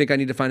 or do you think I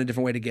need to find a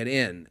different way to get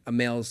in? A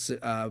male's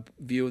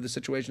view of the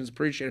situation is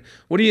appreciated.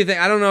 What do you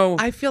think? I don't know.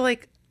 I feel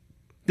like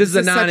this is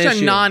a non-issue.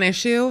 Such a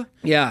non-issue.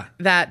 Yeah.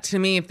 That to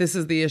me, if this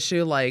is the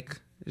issue, like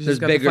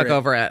just go bigger the fuck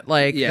over it.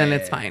 Like then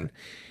it's fine.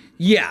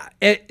 Yeah.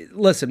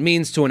 Listen,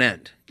 means to an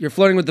end. You're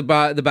flirting with the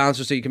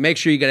bouncer so you can make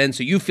sure you get in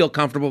so you feel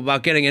comfortable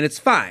about getting in. It's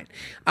fine.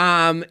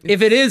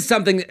 If it is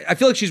something, I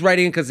feel like she's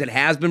writing in because it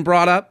has been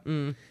brought up.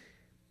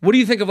 What do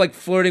you think of like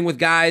flirting with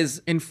guys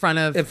in front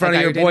of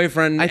your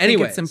boyfriend? I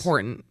think it's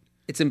important.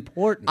 It's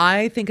important.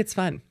 I think it's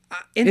fun.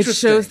 Interesting. It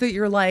shows that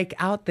you're like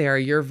out there,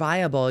 you're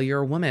viable,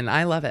 you're a woman.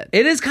 I love it.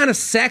 It is kind of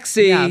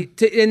sexy. Yeah.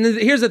 And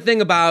here's the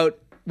thing about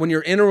when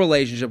you're in a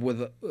relationship with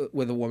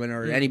a woman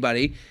or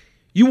anybody,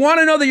 you want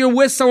to know that you're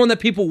with someone that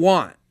people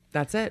want.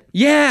 That's it.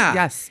 Yeah.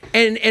 Yes.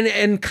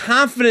 And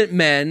confident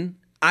men,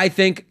 I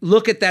think,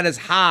 look at that as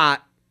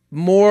hot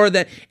more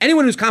than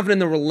anyone who's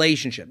confident in the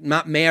relationship,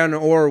 not man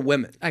or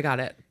women. I got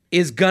it.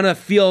 Is gonna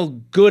feel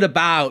good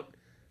about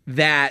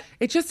that.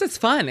 It's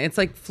fun. It's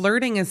like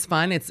flirting is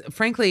fun. It's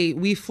frankly,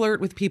 we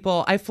flirt with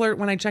people. I flirt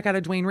when I check out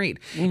a Dwayne Reed.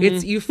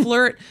 It's you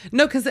flirt.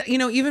 No, because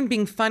even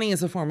being funny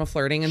is a form of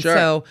flirting. And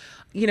so,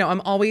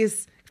 I'm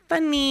always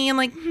funny and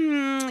like,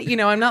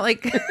 I'm not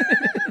like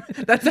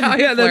that's how I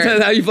flirt.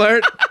 That's how you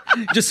flirt.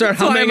 Just start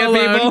humming at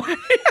people.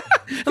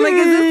 I'm like,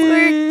 is this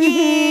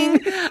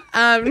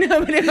working? No,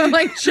 but if I'm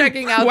like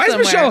checking out Why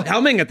somewhere. is Michelle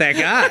humming at that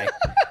guy?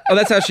 Oh,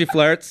 that's how she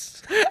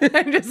flirts.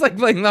 I'm just like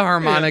playing the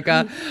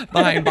harmonica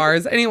behind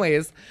bars.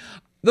 Anyways,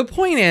 the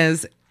point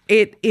is,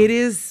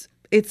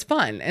 it's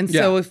fun. And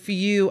so if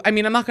I'm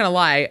not going to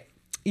lie,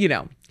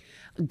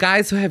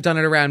 guys who have done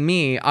it around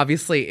me,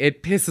 obviously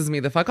it pisses me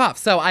the fuck off.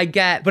 So I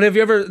get. But have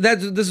you ever?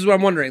 This is what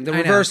I'm wondering. The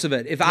reverse of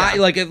it. If I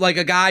like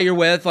a guy you're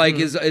with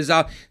is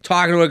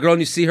talking to a girl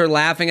and you see her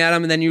laughing at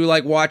him, and then you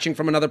like watching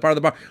from another part of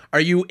the bar. Are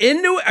you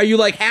into it? Are you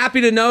like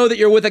happy to know that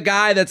you're with a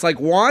guy that's like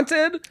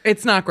wanted?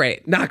 It's not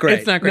great. Not great.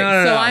 It's not great.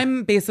 No. So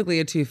I'm basically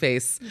a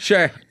two-face.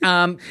 Sure.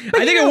 I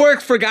think it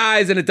works for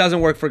guys and it doesn't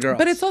work for girls.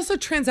 But it's also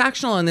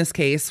transactional in this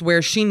case,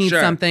 where she needs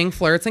something,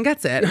 flirts, and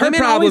gets it. Her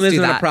problem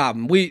isn't a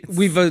problem.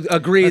 We've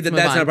agreed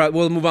that's not a problem.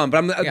 We'll move on.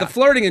 But the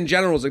flirting in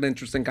general is an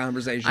interesting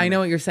conversation. I know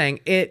what you're saying.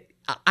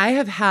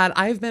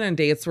 I've been on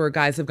dates where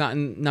guys have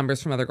gotten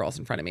numbers from other girls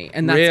in front of me,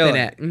 and that's been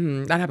it.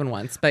 Mm-hmm. That happened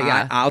once, but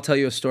yeah. I'll tell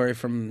you a story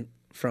from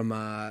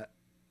Tampa.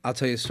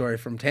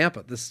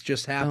 This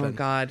just happened. Oh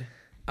God.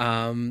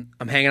 I'm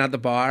hanging out at the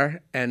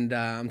bar and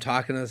I'm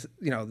talking to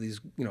these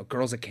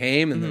girls that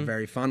came and they're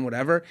very fun,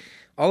 whatever.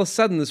 All of a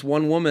sudden, this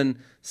one woman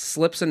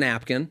slips a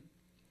napkin,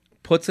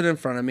 puts it in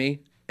front of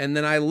me, and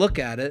then I look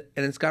at it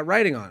and it's got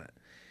writing on it.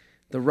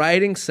 The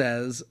writing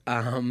says,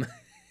 I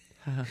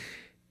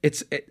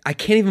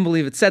can't even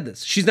believe it said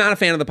this. She's not a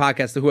fan of the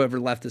podcast, whoever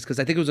left this, because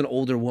I think it was an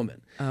older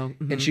woman. Oh,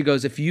 mm-hmm. And she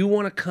goes, if you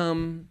want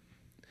some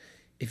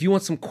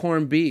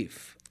corned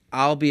beef,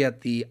 I'll be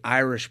at the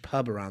Irish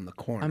pub around the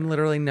corner. I'm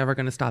literally never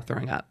going to stop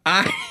throwing up.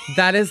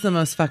 That is the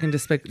most fucking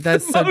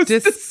That's so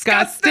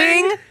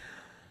disgusting.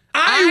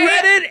 I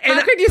read it. And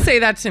how could you say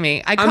that to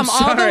me? I come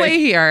all the way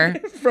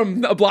here.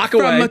 From a block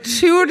away. From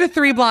 2 to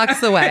 3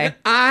 blocks away.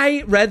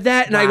 I read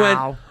that and I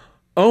went,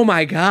 oh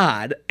my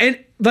God. And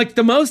like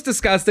the most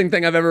disgusting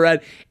thing I've ever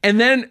read.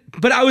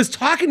 But I was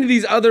talking to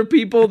these other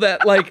people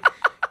that like,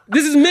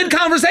 this is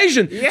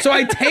mid-conversation. Yeah. So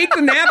I take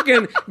the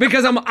napkin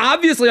because I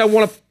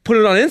want to put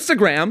it on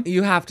Instagram.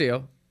 You have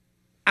to.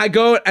 I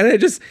go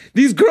and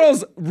these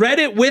girls read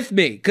it with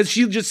me because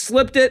she just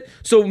slipped it.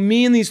 So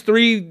me and these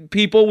 3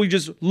 people, we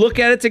just look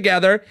at it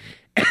together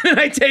and then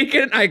I take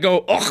it and I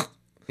go, ugh.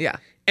 Yeah.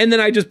 And then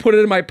I just put it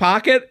in my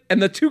pocket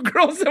and the 2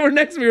 girls that were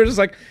next to me were just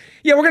like,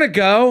 yeah, we're going to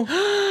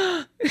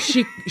go.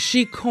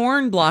 She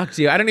corn blocked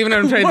you. I don't even know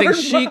what I'm trying to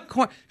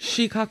think.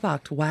 She cock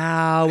blocked.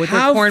 Wow. With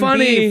her corned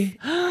beef.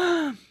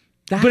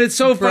 But it's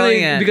so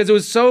brilliant. funny because it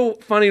was so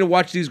funny to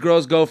watch these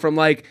girls go from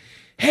like,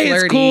 hey,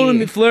 Flirty. it's cool to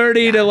be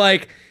flirty to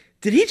like,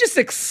 did he just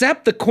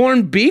accept the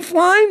corned beef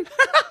line?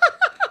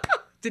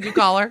 Did you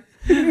call her?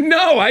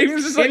 No, I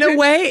was just like...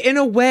 In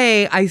a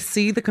way, I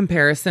see the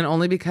comparison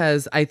only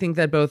because I think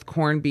that both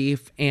corned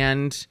beef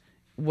and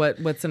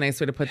what's a nice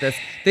way to put this?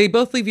 They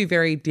both leave you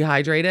very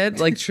dehydrated.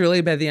 Like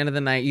truly by the end of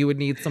the night, you would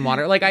need some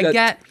water. Like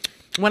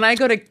when I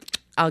go to,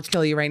 I'll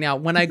kill you right now.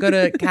 When I go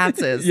to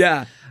Katz's.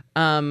 Yeah.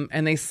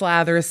 And they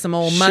slather some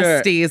old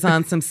musties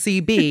on some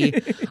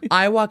CB.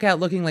 I walk out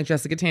looking like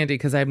Jessica Tandy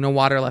because I have no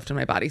water left in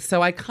my body.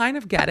 So I kind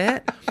of get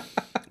it.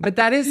 But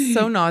that is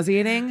so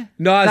nauseating.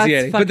 But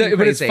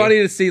it's funny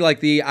to see like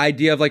the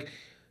idea of like,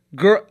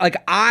 girl, like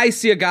I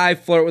see a guy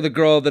flirt with a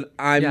girl that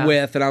I'm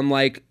with, and I'm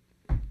like,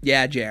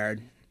 yeah,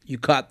 Jared, you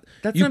caught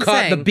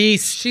the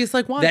beast. She's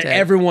like wanted. That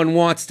everyone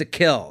wants to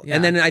kill. Yeah.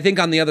 And then I think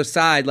on the other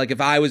side, like if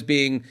I was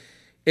being,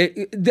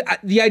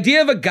 the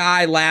idea of a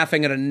guy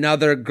laughing at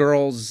another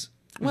girl's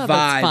vibe,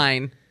 that's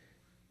fine.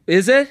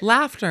 Is it?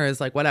 Laughter is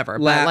like whatever,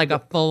 but like a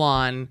full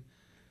on.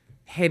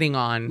 Hitting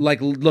on, like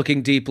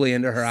looking deeply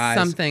into her eyes.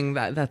 Something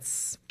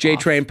that's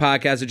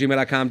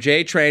JTrainPodcast@gmail.com.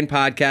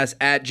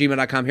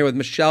 JTrainPodcast@gmail.com. Here with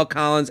Michelle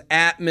Collins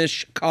at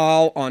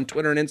MishCall on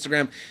Twitter and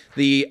Instagram.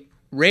 The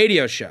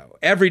radio show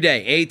every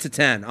day, 8 to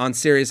 10 on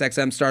Sirius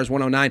XM Stars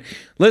 109.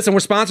 Listen,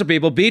 we're sponsored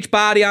people.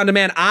 Beachbody On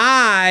Demand.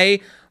 I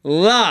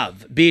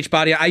love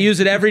Beachbody. I use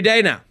it every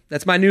day now.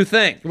 That's my new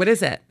thing. What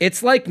is it?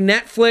 It's like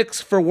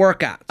Netflix for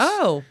workouts.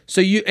 Oh.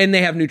 And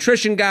they have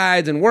nutrition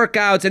guides and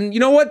workouts. And you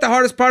know what the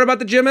hardest part about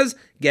the gym is?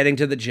 Getting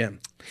to the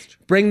gym.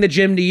 Bring the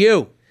gym to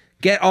you.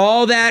 Get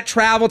all that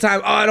travel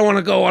time. Oh, I don't want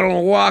to go. I don't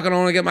want to walk. I don't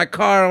want to get my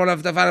car. I don't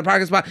want to find a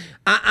parking spot.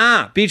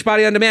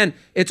 Beachbody On Demand.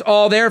 It's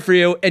all there for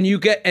you. And you're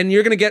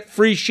going to get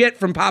free shit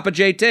from Papa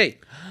JT.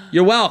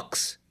 You're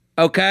welks.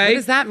 Okay? What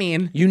does that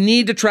mean? You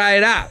need to try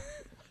it out.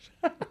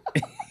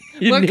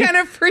 What kind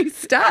of free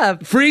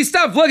stuff? Free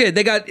stuff. Look at it.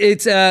 They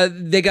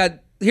got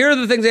here are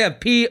the things they have.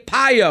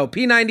 PiYo,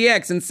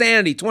 P90X,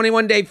 Insanity,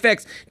 21-day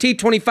fix,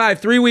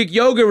 T25, 3-week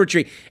yoga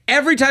retreat.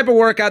 Every type of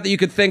workout that you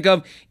could think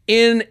of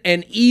in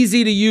an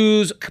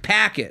easy-to-use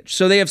package.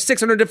 So they have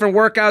 600 different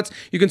workouts.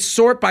 You can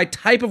sort by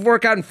type of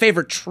workout and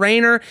favorite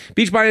trainer.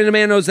 Beachbody On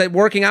Demand knows that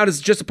working out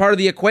is just a part of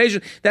the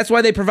equation. That's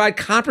why they provide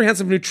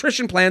comprehensive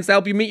nutrition plans to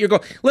help you meet your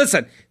goal.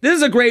 Listen, this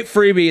is a great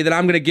freebie that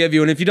I'm going to give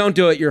you, and if you don't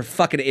do it, you're a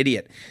fucking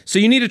idiot. So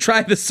you need to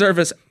try this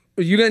service.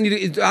 I'm going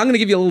to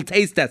give you a little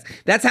taste test.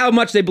 That's how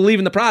much they believe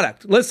in the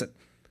product. Listen,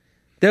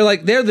 they're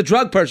the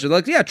drug purchaser. They're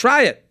like, yeah,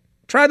 try it.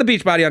 Try the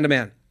Beachbody On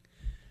Demand.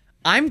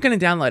 I'm going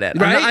to download it.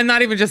 Right? I'm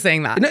not even just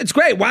saying that. No, it's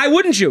great. Why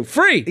wouldn't you?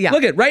 Free. Yeah.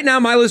 Look at right now.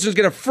 My listeners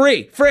get a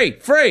free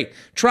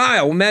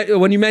trial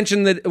when you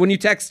mention that when you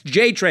text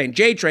JTrain,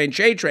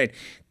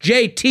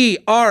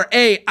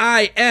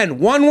 JTRAIN,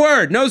 one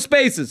word, no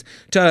spaces,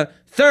 to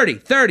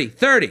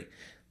 30.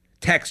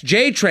 Text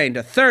JTrain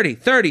to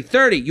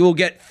 30. You will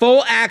get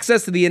full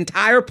access to the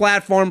entire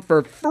platform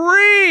for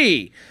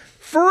free.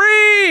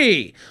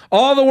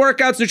 All the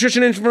workouts,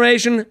 nutrition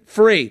information,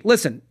 free.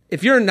 Listen,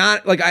 if you're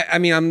not like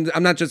I'm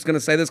not just gonna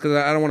say this because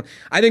I don't want to.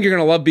 I think you're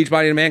gonna love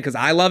Beachbody On Demand because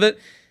I love it.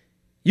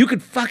 You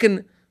could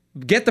fucking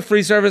get the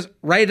free service,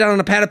 write it down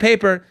on a pad of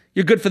paper.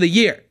 You're good for the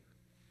year.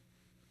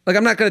 Like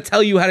I'm not gonna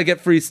tell you how to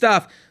get free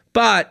stuff,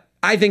 but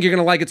I think you're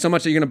gonna like it so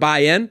much that you're gonna buy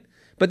in.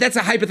 But that's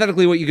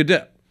hypothetically what you could do.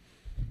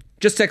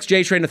 Just text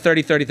JTrain to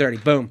 30.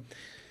 Boom.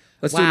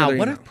 Let's do another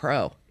what email. a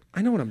pro.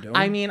 I know what I'm doing.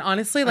 I mean,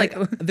 honestly, like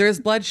there's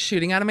blood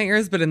shooting out of my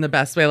ears, but in the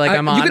best way. Like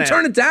I'm on it. You can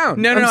turn it down.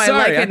 No, I'm I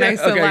sorry. like it nice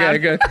and loud. Okay,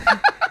 good.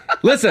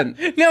 Listen.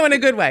 No, in a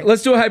good way.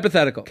 Let's do a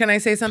hypothetical. Can I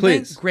say something?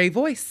 Please. Great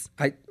voice.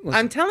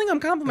 I'm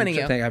complimenting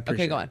you. I appreciate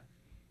Okay, go on.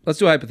 Let's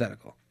do a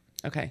hypothetical.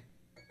 Okay.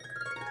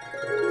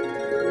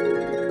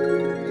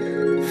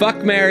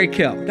 Fuck, marry,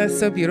 kill. That's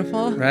so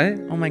beautiful. Right?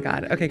 Oh my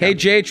God. Okay, go. Hey,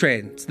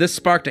 JTrain. This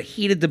sparked a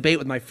heated debate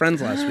with my friends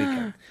last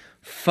weekend.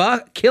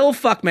 Kill,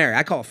 fuck, marry.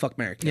 I call it fuck,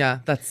 marry, kill. Yeah,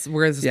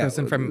 where is this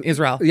person from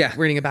Israel? Yeah.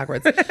 Reading it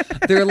backwards.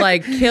 They're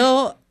like,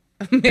 kill,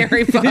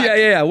 marry, fuck.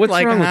 Yeah. What's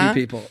like, wrong with you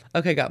people?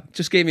 Okay, go.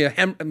 Just gave me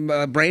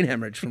a brain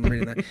hemorrhage from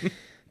reading that.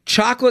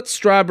 Chocolate,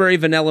 strawberry,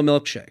 vanilla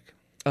milkshake.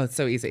 Oh, it's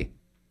so easy.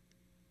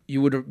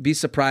 You would be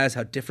surprised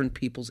how different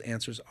people's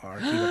answers are.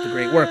 Keep up the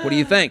great work. What do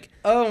you think?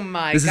 Oh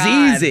my This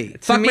God. is easy. To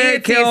Fuck, me, marry,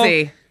 it's kill.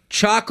 easy.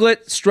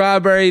 Chocolate,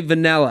 strawberry,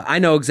 vanilla. I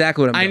know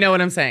exactly what I'm doing. I know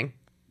what I'm saying.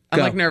 I'm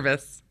Go. like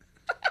nervous.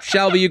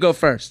 Shelby, you go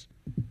first.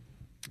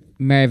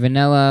 Marry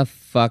vanilla,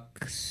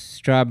 fuck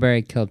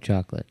strawberry, kill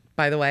chocolate.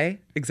 By the way,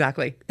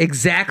 exactly.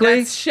 Exactly?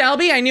 That's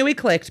Shelby. I knew we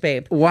clicked,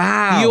 babe.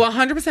 Wow. You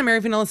 100% marry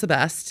vanilla's the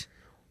best.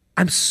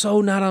 I'm so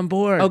not on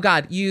board. Oh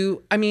God,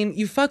 you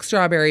fuck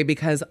strawberry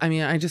because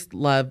I just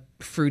love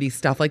fruity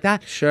stuff like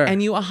that. Sure.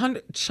 And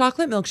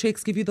chocolate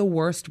milkshakes give you the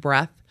worst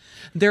breath.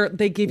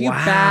 They give you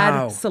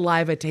bad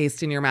saliva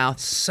taste in your mouth.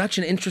 Such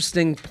an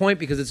interesting point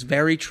because it's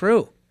very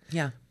true.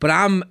 Yeah. But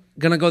I'm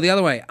going to go the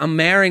other way. I'm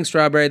marrying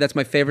strawberry. That's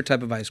my favorite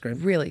type of ice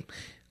cream. Really?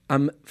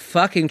 I'm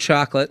fucking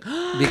chocolate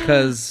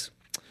because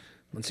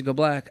Once you go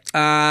black.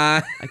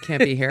 I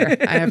can't be here.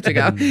 I have to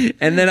go.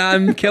 And then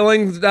I'm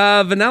killing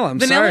vanilla. I'm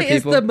Vanilla sorry,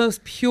 people. is the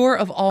most pure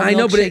of all I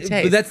know, but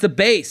tastes. that's the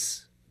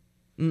base.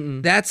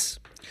 That's...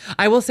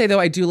 I will say, though,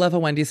 I do love a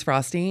Wendy's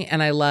Frosty,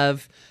 and I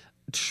love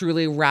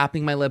truly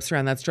wrapping my lips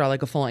around that straw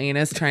like a full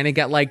anus, trying to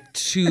get like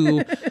 2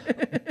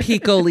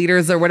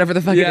 picoliters or whatever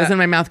the fuck it is in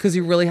my mouth, because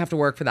you really have to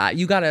work for that.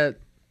 You gotta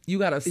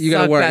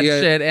suck work, that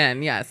shit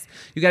in. Yes.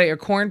 You gotta get your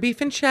corned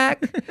beef in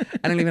check.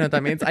 I don't even know what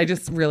that means. I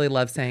just really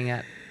love saying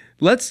it.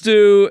 Let's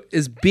do,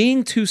 is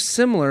being too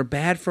similar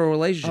bad for a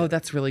relationship? Oh,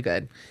 that's really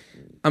good.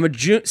 I'm a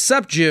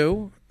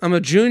Jew. I'm a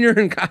junior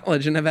in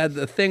college, and I've had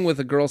the thing with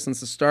a girl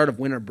since the start of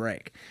winter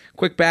break.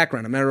 Quick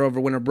background. I met her over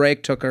winter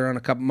break, took her on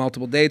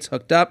multiple dates,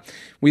 hooked up.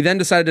 We then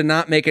decided to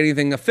not make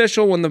anything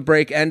official when the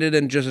break ended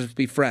and just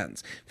be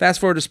friends. Fast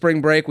forward to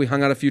spring break, we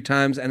hung out a few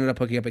times, ended up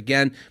hooking up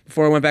again.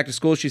 Before I went back to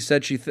school, she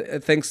said she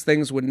thinks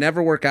things would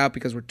never work out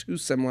because we're too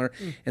similar,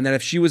 and that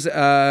if she was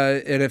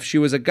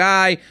a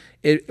guy,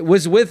 it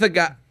was with a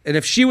guy, and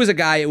if she was a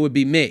guy, it would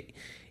be me.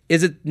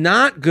 Is it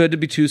not good to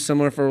be too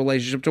similar for a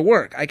relationship to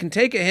work? I can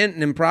take a hint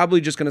and I'm probably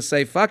just going to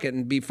say fuck it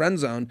and be friend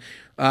zone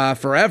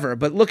forever,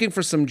 but looking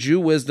for some Jew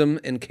wisdom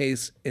in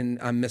case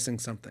I'm missing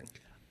something.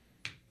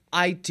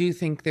 I do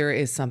think there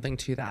is something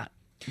to that.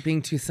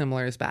 Being too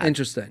similar is bad.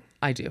 Interesting.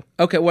 I do.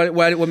 Okay,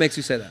 what makes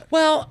you say that?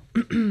 Well,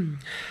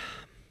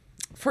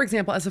 for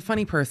example, as a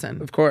funny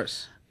person. Of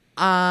course.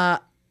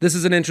 This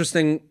is an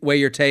interesting way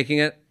you're taking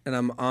it. And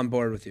I'm on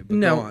board with you. But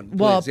go on, please.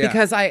 Well,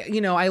 because I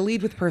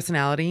lead with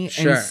personality,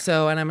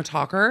 and I'm a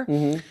talker.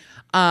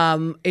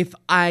 Mm-hmm. If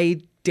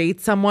I date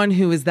someone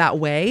who is that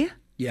way,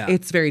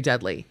 it's very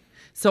deadly.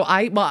 So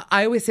I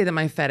always say that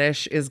my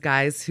fetish is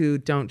guys who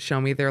don't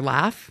show me their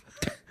laugh,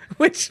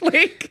 which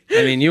like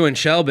I mean, you and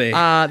Shelby.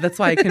 That's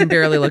why I can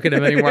barely look at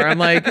him anymore. I'm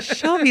like,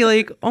 Shelby,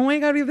 like, oh my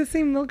god, we have the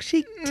same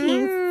milkshake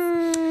teeth.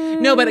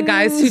 No, but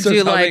guys who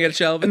do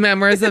like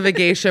Memoirs of a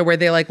Geisha, where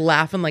they like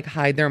laugh and like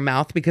hide their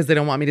mouth because they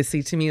don't want me to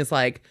see, to me is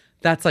like,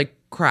 that's like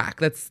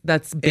crack. That's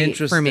bait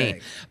for me,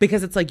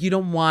 because it's like, you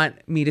don't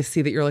want me to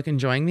see that you're like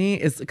enjoying me,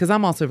 is because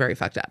I'm also very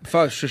fucked up.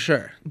 For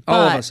sure. All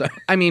of us are.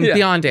 I mean,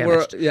 beyond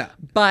damaged. Yeah.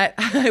 But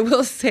I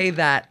will say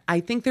that I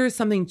think there's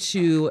something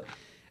to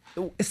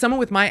someone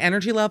with my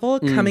energy level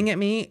coming at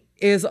me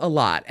is a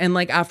lot. And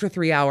like after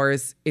 3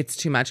 hours, it's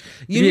too much.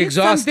 You need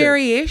some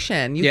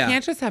variation. You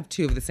can't just have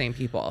 2 of the same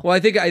people. Well, I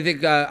think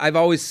I've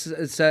always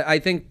said, I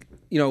think,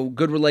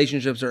 good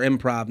relationships are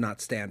improv,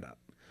 not stand up.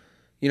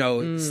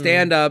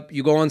 Stand up,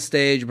 you go on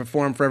stage, you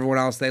perform for everyone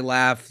else, they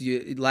laugh,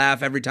 you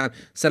laugh every time,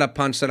 set up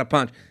punch.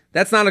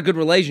 That's not a good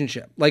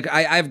relationship. Like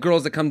I have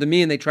girls that come to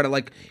me and they try to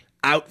like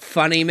out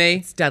funny me.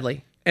 It's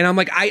deadly. And I'm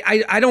like,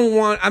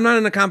 I'm not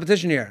in a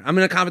competition here. I'm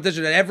in a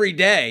competition every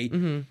day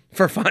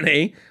for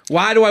funny.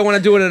 Why do I want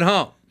to do it at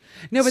home?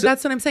 No, but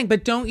that's what I'm saying.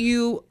 But don't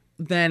you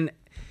then,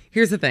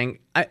 here's the thing.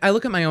 I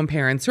look at my own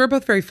parents, who are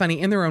both very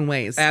funny in their own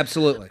ways.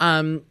 Absolutely.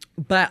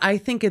 But I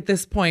think at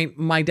this point,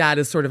 my dad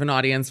is sort of an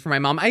audience for my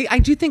mom. I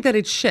do think that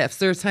it shifts.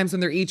 There's times when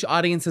they're each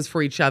audiences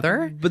for each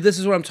other. But this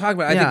is what I'm talking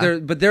about. I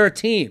think they're a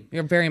team.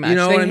 You're very much. You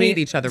know they what I mean? hate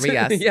each other, but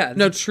yes. Yeah.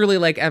 No, truly,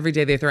 like every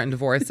day they threaten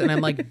divorce. And I'm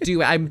like,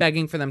 I'm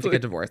begging for them to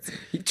get divorced.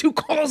 2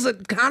 calls at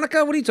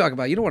Hanukkah? What are you talking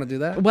about? You don't want to do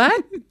that.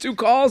 What? 2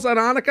 calls on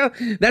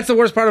Hanukkah? That's the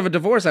worst part of a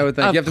divorce, I would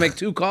think. You have to make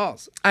 2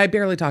 calls. I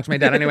barely talk to my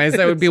dad anyways.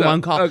 That would be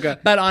 1 call. Okay.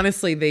 But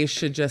honestly, they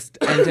should just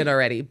end it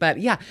already. But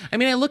yeah, I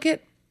mean, I look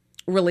at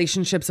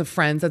relationships of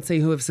friends, let's say,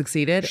 who have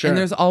succeeded, and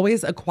there's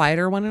always a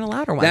quieter one and a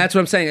louder one. That's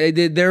what I'm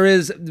saying. There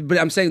is, but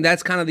I'm saying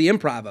that's kind of the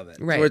improv of it,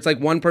 right? Where it's like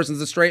one person's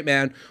the straight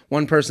man,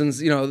 one person's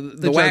the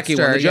wacky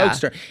one, the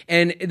jokester,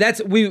 and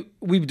that's we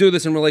do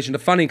this in relation to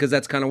funny because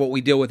that's kind of what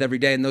we deal with every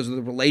day, and those are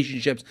the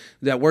relationships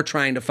that we're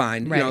trying to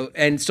find, right.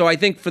 And so I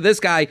think for this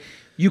guy,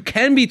 you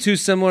can be too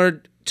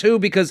similar too,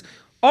 because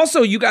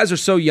also you guys are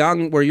so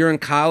young, where you're in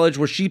college,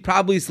 where she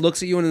probably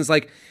looks at you and is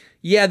like,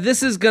 yeah,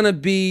 this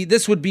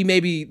would be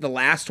maybe the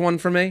last one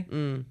for me.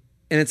 And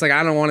it's like,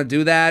 I don't want to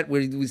do that.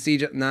 We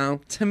see, no.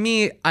 To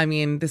me, I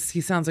mean,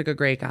 he sounds like a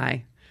great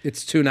guy.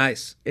 It's too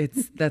nice.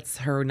 That's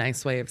her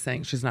nice way of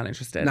saying she's not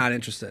interested. Not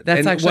interested. That's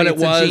and actually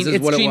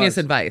it's genius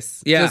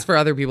advice. Yeah. Just for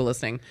other people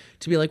listening,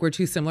 to be like, we're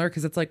too similar,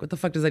 because it's like, what the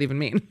fuck does that even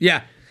mean?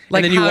 Yeah.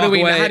 Like, and then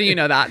how do you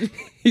know that?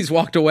 He's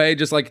walked away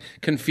just like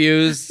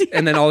confused,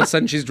 and then all of a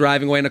sudden she's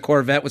driving away in a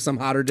Corvette with some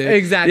hotter dude.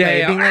 Exactly.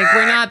 Being like,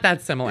 we're not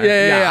that similar.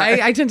 Yeah.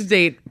 I tend to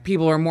date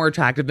people who are more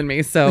attractive than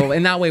me, so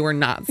in that way we're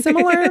not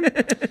similar.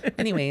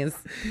 Anyways.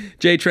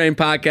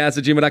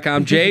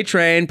 JTrainPodcast@gmail.com.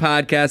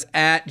 JTrainPodcast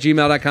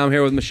 @gmail.com.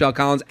 Here with Michelle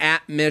Collins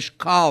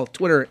 @MishCall.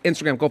 Twitter,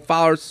 Instagram. Go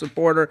follow her,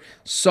 support her.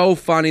 So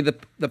funny. The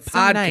so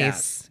podcast.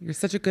 Nice. You're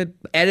such a good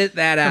edit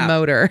that out.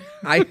 Promoter.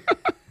 I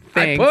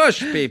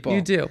push people.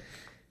 You do.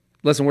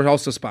 Listen, we're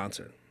also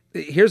sponsored.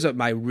 Here's I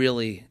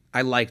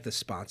like this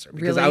sponsor,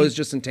 because I was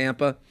just in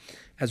Tampa,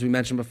 as we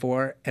mentioned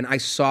before, and I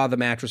saw the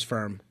Mattress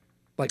Firm,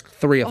 like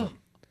 3 of them.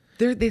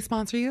 They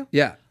sponsor you?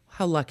 Yeah.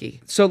 How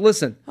lucky. So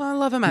listen. Oh, I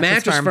love a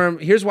Mattress Firm.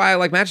 Here's why I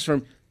like Mattress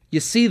Firm.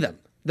 You see them.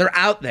 They're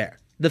out there.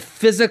 The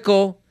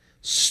physical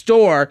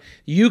store.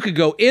 You could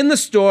go in the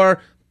store,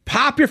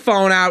 pop your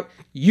phone out,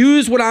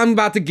 use what I'm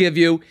about to give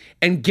you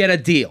and get a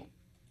deal.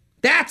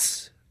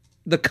 That's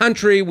the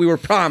country we were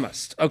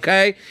promised,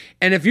 okay?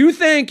 And if you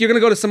think you're going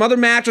to go to some other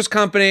mattress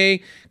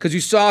company because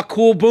you saw a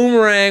cool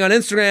boomerang on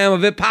Instagram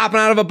of it popping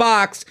out of a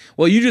box,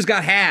 well, you just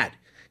got had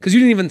because you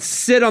didn't even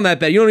sit on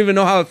that bed. You don't even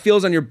know how it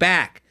feels on your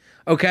back,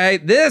 okay?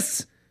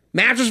 This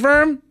Mattress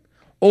Firm,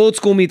 old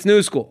school meets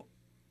new school.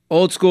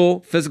 Old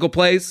school, physical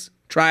place,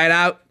 try it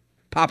out,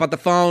 pop out the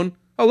phone.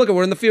 Oh, look,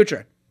 we're in the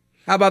future.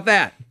 How about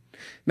that?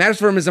 Mattress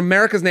Firm is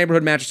America's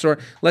neighborhood mattress store.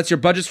 Lets your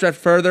budget stretch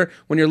further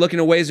when you're looking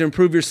at ways to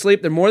improve your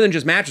sleep. They're more than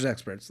just mattress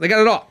experts. They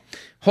got it all.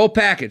 Whole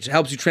package. It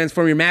helps you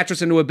transform your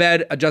mattress into a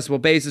bed, adjustable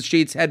bases,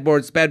 sheets,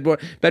 headboards,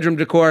 bedroom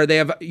decor. They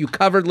have you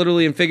covered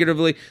literally and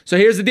figuratively. So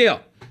here's the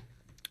deal.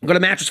 Go to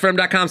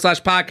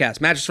mattressfirm.com/podcast.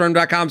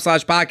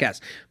 Mattressfirm.com/podcast.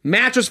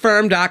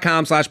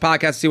 Mattressfirm.com/podcast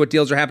to see what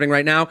deals are happening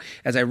right now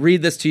as I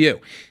read this to you.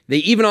 They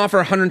even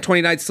offer a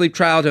 120-night sleep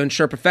trial to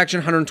ensure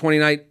perfection,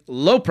 120-night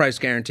low price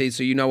guarantee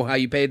so you know how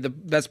you paid the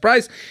best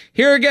price.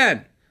 Here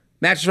again,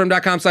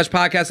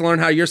 mattressfirm.com/podcast to learn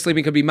how your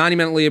sleeping could be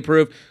monumentally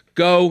improved.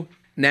 Go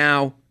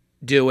now.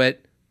 Do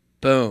it.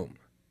 Boom.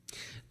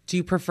 Do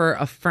you prefer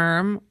a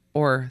firm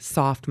or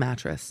soft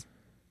mattress?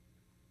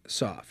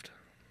 Soft.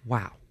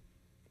 Wow.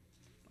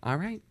 All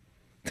right.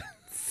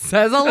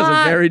 Says a lot.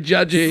 That's a very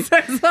judgy.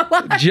 Says a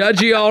lot.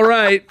 Judgy, all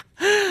right.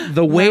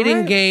 The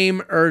waiting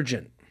game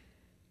urgent.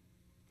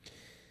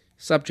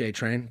 Sup,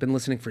 J-Train? Been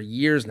listening for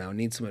years now.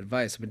 Need some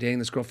advice. I've been dating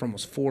this girl for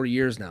almost 4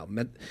 years now.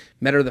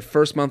 Met her the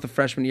first month of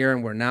freshman year,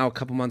 and we're now a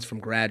couple months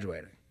from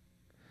graduating.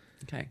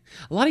 Okay.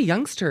 A lot of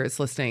youngsters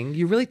listening.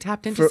 You really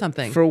tapped into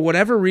something. For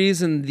whatever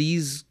reason,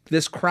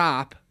 this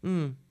crop,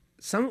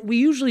 we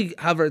usually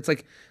hover, it's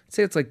like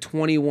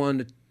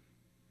 21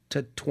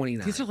 to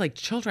 29. These are like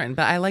children,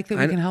 but I like that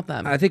we can help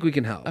them. I think we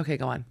can help. Okay,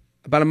 go on.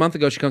 About a month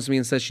ago, she comes to me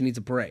and says she needs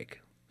a break.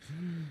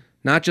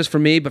 Not just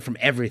from me, but from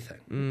everything.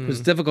 It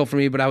was difficult for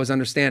me, but I was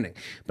understanding.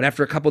 But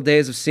after a couple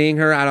days of seeing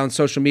her out on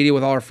social media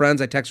with all her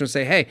friends, I text her and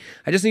say, hey,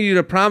 I just need you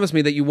to promise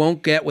me that you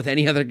won't get with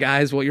any other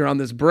guys while you're on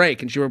this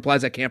break. And she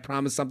replies, I can't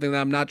promise something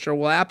that I'm not sure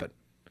will happen.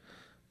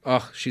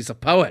 Oh, she's a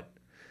poet.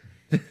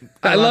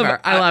 I love her.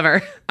 I love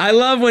her. I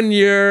love when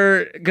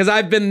because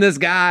I've been this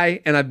guy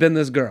and I've been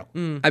this girl.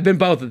 I've been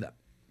both of them.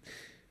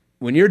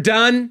 When you're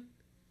done,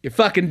 you're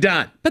fucking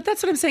done. But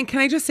that's what I'm saying. Can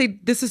I just say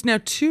this is now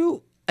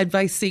 2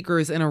 advice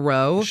seekers in a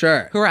row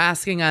who are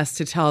asking us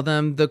to tell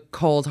them the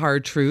cold,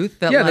 hard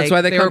truth that that's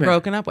why they were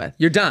broken up with.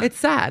 You're done. It's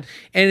sad.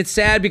 And it's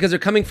sad because they're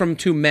coming from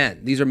 2 men.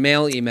 These are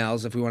male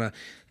emails if we want to.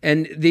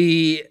 And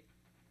the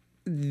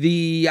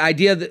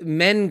idea that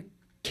men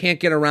can't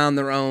get around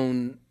their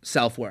own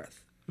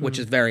self-worth, which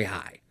is very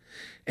high.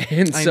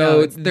 And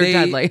so they're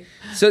deadly.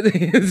 So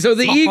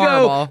the ego,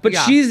 horrible. But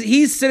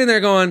he's sitting there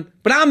going,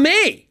 but I'm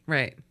me.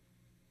 Right.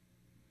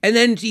 And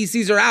then he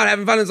sees her out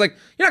having fun and is like,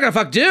 you're not going to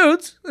fuck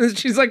dudes. And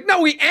she's like,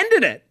 no, we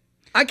ended it.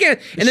 I can't.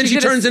 And then she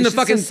turns into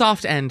fucking. A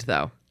soft end,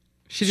 though.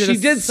 She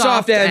did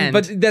soft end,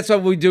 but that's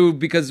what we do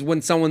because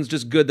when someone's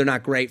just good, they're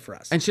not great for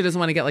us. And she doesn't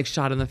want to get like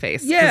shot in the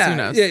face. Yeah. Who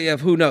knows? Yeah.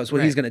 Who knows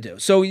what he's going to do.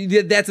 So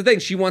that's the thing.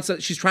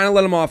 She's trying to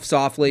let him off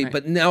softly,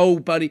 but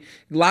a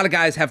lot of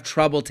guys have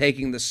trouble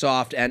taking the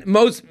soft end.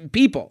 Most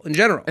people in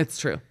general. It's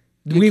true.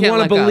 We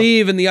want to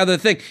believe in the other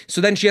thing.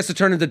 So then she has to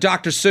turn into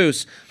Dr.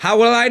 Seuss. How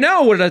will I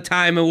know what a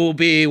time it will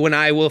be when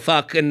I will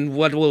fuck and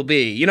what will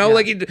be? You know,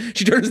 like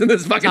she turns into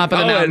this fucking top of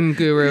the mountain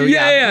guru.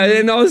 Yeah.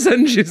 And all of a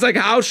sudden she's like,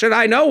 how should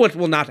I know what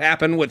will not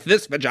happen with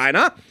this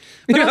vagina?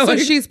 But also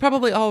she's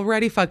probably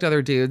already fucked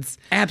other dudes.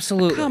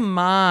 Absolutely. Come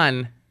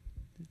on.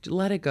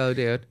 Let it go,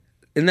 dude.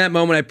 In that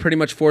moment, I pretty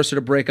much forced her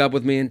to break up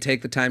with me and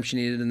take the time she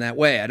needed in that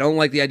way. I don't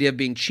like the idea of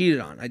being cheated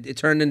on. It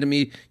turned into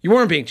me, you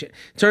weren't being cheated.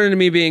 It turned into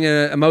me being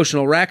an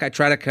emotional wreck. I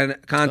try to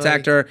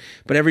contact her,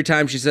 but every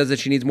time she says that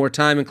she needs more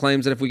time and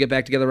claims that if we get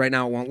back together right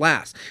now, it won't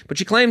last. But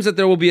she claims that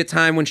there will be a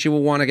time when she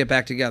will want to get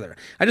back together.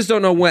 I just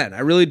don't know when.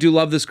 I really do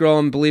love this girl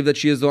and believe that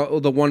she is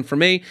the one for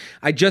me.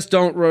 I just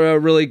don't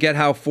really get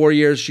how 4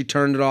 years she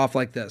turned it off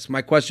like this.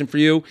 My question for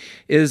you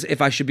is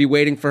if I should be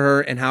waiting for her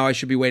and how I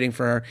should be waiting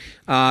for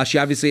her. She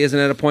obviously isn't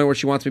at a point where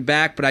she wants me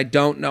back, but I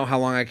don't know how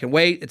long I can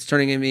wait. It's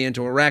turning me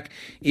into a wreck,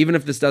 even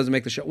if this doesn't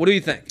make the show. What do you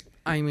think?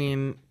 I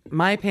mean,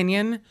 my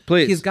opinion,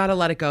 please. He's got to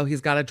let it go. He's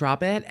got to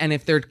drop it. And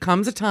if there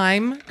comes a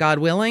time, God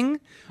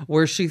willing,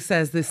 where she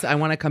says this, I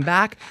want to come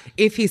back.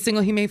 If he's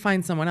single, he may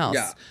find someone else.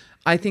 Yeah.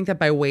 I think that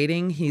by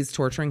waiting, he's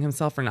torturing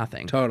himself for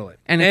nothing. Totally.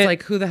 And it's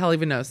like, who the hell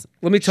even knows?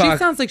 Let me talk. She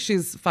sounds like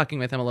she's fucking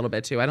with him a little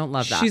bit too. I don't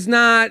love that. She's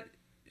not.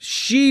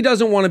 She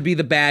doesn't want to be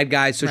the bad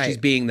guy, so she's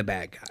being the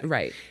bad guy.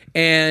 Right.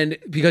 And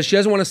because she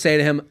doesn't want to say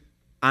to him,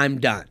 I'm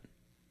done.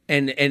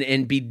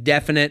 And be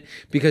definite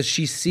because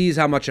she sees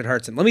how much it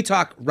hurts him. Let me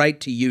talk right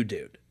to you,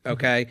 dude.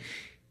 Okay?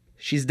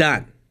 She's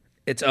done.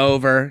 It's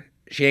over.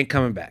 She ain't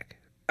coming back.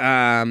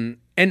 And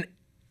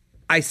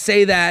I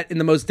say that in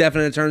the most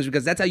definite terms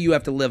because that's how you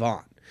have to live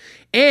on.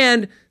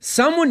 And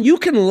you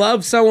can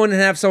love someone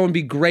and have someone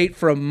be great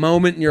for a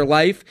moment in your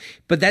life,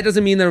 but that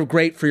doesn't mean they're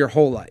great for your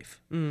whole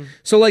life.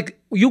 So like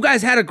you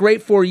guys had a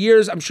great 4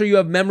 years. I'm sure you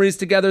have memories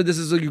together. This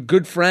is a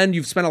good friend.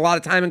 You've spent a lot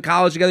of time in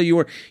college together. You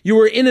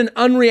were in an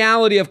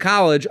unreality of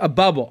college, a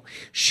bubble.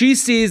 She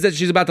sees that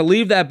she's about to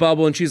leave that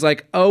bubble and she's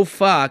like, oh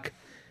fuck,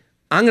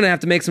 I'm going to have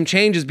to make some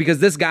changes because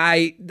this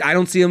guy, I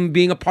don't see him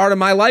being a part of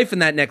my life in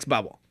that next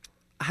bubble.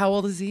 How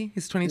old is he?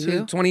 He's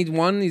 22?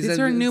 21. These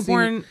are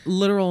newborn,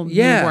 literal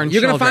yeah, newborn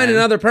you're going to find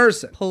another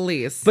person.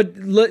 Please. But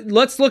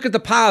let's look at the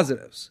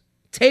positives.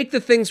 Take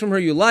the things from her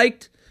you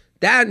liked.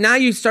 That now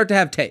you start to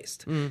have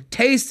taste.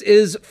 Taste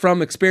is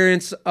from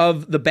experience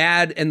of the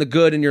bad and the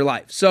good in your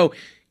life. So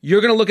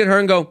you're going to look at her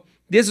and go,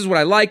 this is what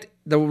I liked.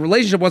 The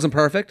relationship wasn't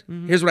perfect.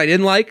 Here's what I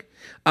didn't like.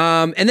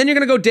 And then you're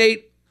going to go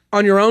date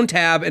on your own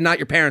tab and not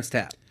your parents'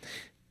 tab.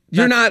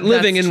 You're not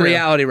living in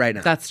reality right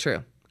now. That's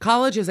true.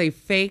 College is a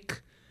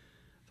fake,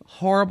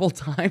 horrible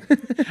time.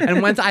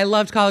 And I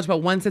loved college, but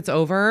once it's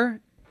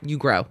over, you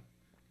grow.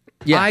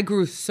 Yeah. I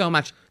grew so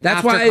much.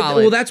 That's after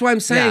college. That's why I'm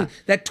saying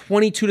that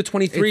 22 to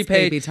 23 it's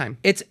page. Baby time.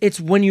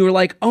 It's when you were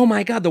like, oh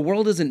my God, the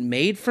world isn't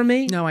made for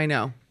me. No, I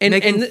know.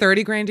 Making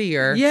 $30,000 a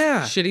year.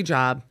 Yeah. Shitty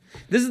job.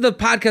 This is the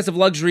podcast of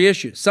luxury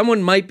issues.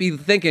 Someone might be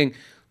thinking,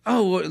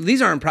 oh,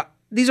 these are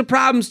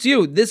problems to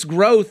you. This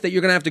growth that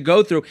you're gonna have to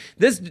go through.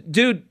 This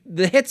dude,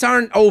 the hits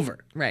aren't over.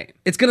 Right.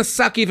 It's gonna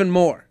suck even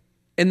more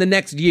in the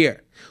next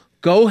year.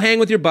 Go hang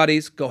with your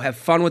buddies. Go have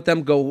fun with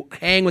them. Go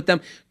hang with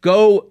them.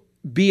 Go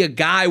be a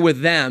guy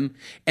with them,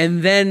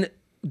 and then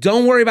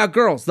don't worry about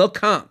girls. They'll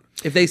come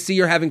if they see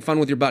you're having fun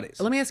with your buddies.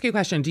 Let me ask you a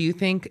question. Do you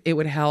think it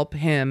would help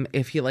him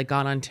if he like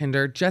got on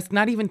Tinder, just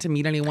not even to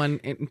meet anyone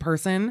in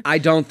person? I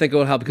don't think it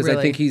would help because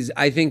Really?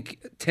 I think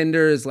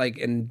Tinder is like,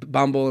 and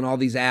Bumble and all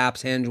these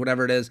apps, Hinge,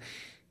 whatever it is,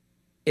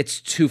 it's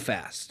too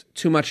fast,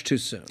 too much too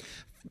soon.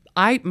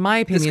 My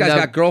opinion, This guy's though,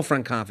 got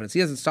girlfriend confidence. He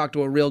hasn't talked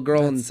to a real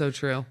girl in that's so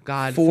true.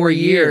 God, 4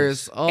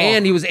 years. Oh.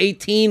 And he was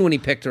 18 when he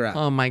picked her up.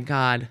 Oh my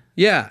God.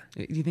 Yeah.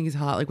 Do you think he's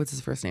hot? Like, what's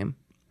his first name?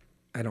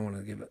 I don't want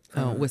to give it.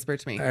 Oh, whisper it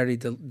to me. I already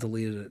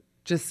deleted it.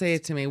 Just say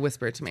it to me.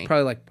 Whisper it to me.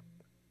 Probably like,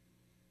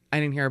 I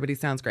didn't hear it, but he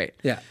sounds great.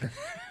 yeah.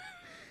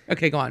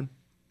 Okay, go on.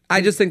 I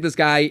just think this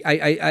guy,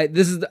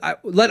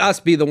 let us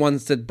be the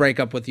ones to break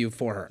up with you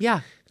for her.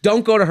 Yeah.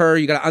 Don't go to her.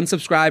 You got to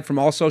unsubscribe from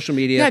all social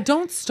media. Yeah,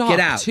 don't stalk Get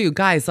out. too.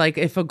 Guys, like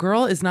if a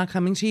girl is not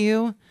coming to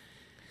you,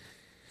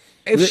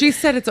 if she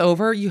said it's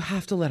over, you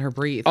have to let her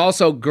breathe.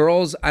 Also,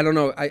 girls, I don't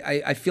know.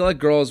 I feel like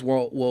girls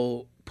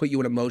will put you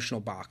in emotional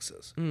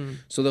boxes.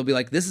 So they'll be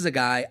like, this is a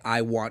guy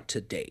I want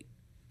to date.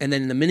 And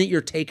then the minute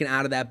you're taken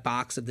out of that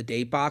box of the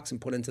date box and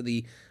put into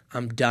the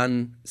I'm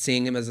done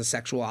seeing him as a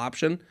sexual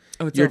option,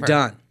 you're over.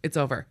 done. It's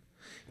over.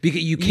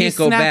 Because you can't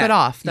go snap back. it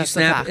off. You That's the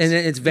snap, fact. and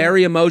it's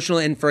very emotional.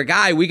 And for a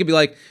guy, we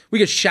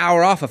could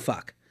shower off a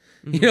fuck.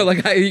 You know,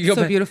 like you go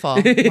So back.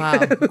 beautiful.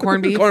 Wow.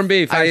 Corned beef. Corned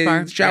beef. Irish I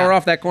bar? shower Yeah.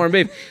 off that corned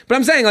beef. But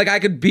I'm saying, like, I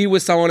could be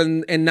with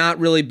someone and not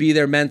really be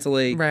there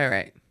mentally.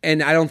 Right.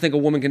 And I don't think a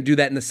woman can do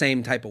that in the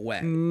same type of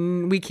way.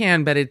 We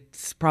can, but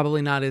it's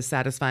probably not as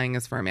satisfying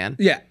as for a man.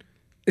 Yeah.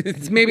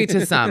 It's maybe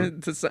to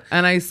some. To some.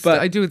 And I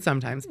But- do it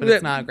sometimes, but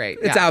it's not great.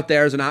 It's Yeah. out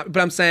there as an option.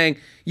 But I'm saying,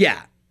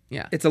 yeah.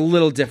 Yeah. It's a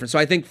little different. So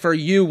I think for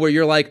you, where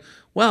you're like,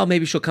 well,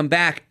 maybe she'll come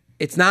back.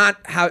 It's not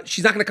how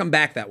she's not going to come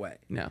back that way.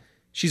 No.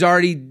 She's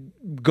already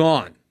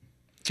gone.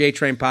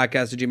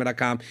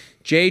 JTrainPodcast@gmail.com.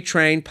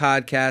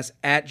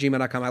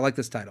 JTrainPodcast@gmail.com. I like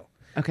this title.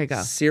 Okay,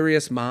 go.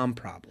 Serious mom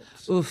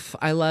problems. Oof,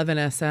 I love an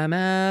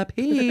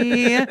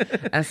SMP.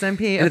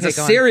 SMP. And it's a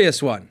go on.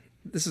 serious one.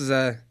 This is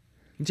a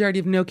Jared,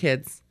 you have no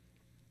kids.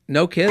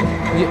 no kid.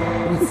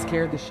 You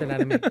scared the shit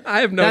out of me. I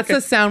have no That's the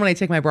kids. sound when I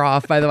take my bra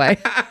off, by the way.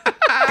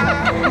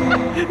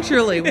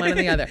 Truly, one or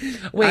the other.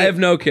 Wait, I have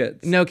no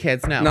kids. no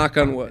kids, no. Knock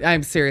on wood.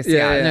 I'm serious.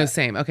 Yeah, Yeah, yeah. no,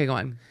 same. Okay, go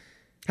on.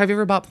 Have you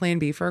ever bought Plan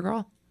B for a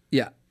girl?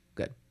 Yeah.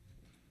 Good.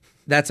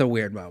 That's a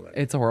weird moment.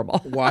 It's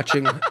horrible.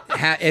 Watching,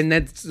 and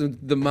that's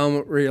the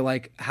moment where you're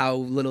like, how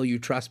little you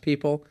trust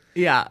people.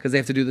 Yeah. Because they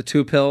have to do the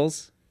 2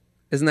 pills.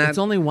 Isn't that? It's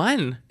only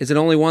one. Is it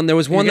only one? There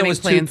was one that getting was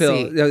 2 Plan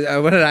pills. C.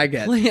 What did I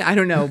get? I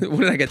don't know. What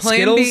did I get?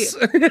 Plan B-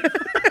 Skittles?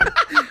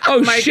 Oh,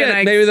 Mike shit. and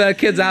Ike's. Maybe the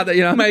kid's out there,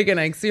 you know? Mike and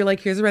Ike. So you're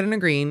like, here's a red and a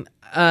green.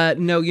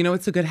 No, you know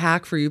it's a good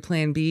hack for you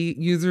Plan B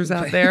users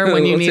out there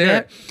when you Let's need hear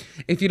it.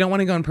 If you don't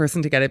want to go in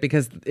person to get it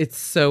because it's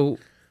so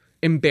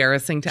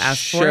embarrassing to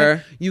ask for Sure.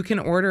 it, you can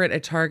order it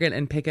at Target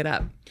and pick it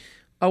up.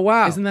 Oh,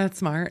 wow. Isn't that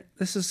smart?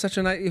 This is such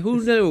a nice...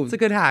 Who knew? It's a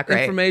good hack,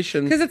 right?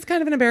 Information. Because it's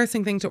kind of an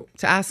embarrassing thing to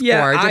ask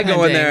Yeah, for. I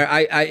go in depending.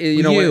 there.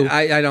 You know You. what?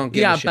 I don't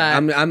give Yeah, a shit.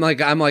 but-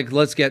 I'm like,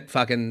 let's get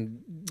fucking...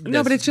 No,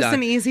 this but it's just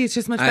done. it's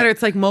just much better.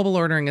 It's like mobile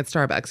ordering at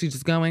Starbucks. You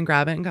just go in,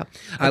 grab it, and go.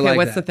 Okay, like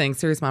what's that. the thing?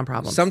 Serious mom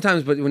problems.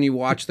 Sometimes, but when you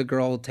watch the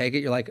girl take it,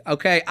 you're like,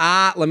 okay,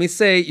 let me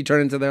see. You turn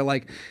into their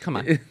like... Come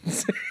on.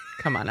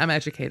 Come on, I'm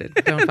educated.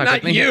 Don't fuck Not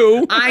with me.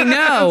 you. I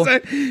know.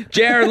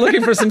 Jared,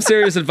 looking for some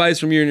serious advice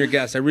from you and your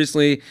guests. I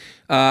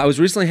was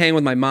recently hanging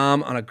with my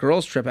mom on a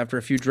girls' trip. After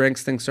a few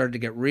drinks, things started to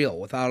get real.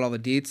 Without all the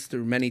deets,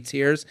 through many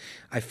tears,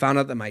 I found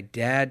out that my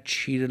dad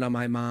cheated on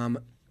my mom,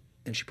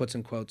 and she puts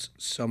in quotes,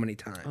 so many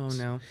times. Oh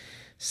no.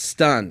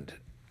 Stunned.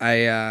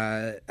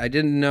 I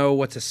didn't know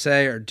what to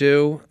say or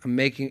do.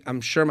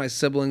 I'm sure my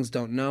siblings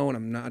don't know, and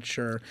I'm not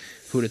sure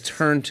who to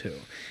turn to.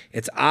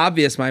 It's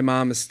obvious my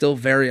mom is still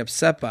very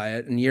upset by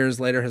it and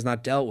years later has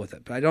not dealt with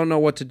it, but I don't know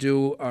what to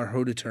do or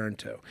who to turn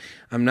to.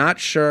 I'm not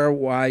sure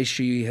why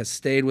she has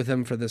stayed with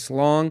him for this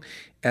long,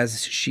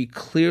 as she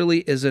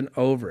clearly isn't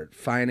over it.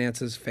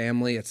 Finances,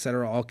 family,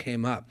 etc. all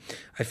came up.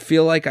 I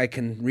feel like I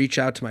can reach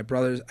out to my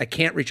brothers. I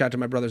can't reach out to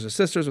my brothers or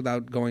sisters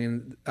without going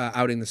and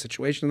outing the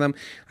situation to them.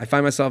 I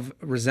find myself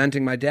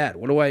resenting my dad.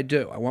 What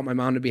do? I want my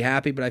mom to be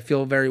happy, but I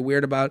feel very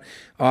weird about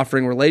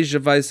offering relationship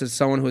advice to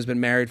someone who has been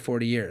married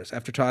 40 years.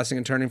 After tossing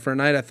and turning for a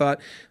night, I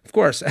thought, of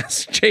course,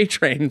 ask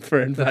J-Train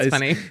for advice. That's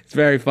funny. It's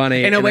very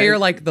funny. In a way, you're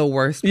like the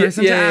worst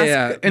person to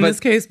ask in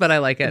this case, but I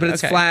like it. But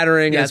it's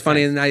flattering. Yeah, it's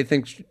funny, nice. and I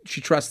think she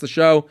trusts the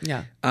show.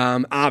 Yeah.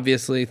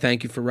 Obviously,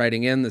 thank you for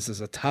writing in. This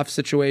is a tough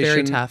situation.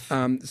 Very tough.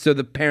 So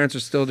the parents are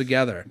still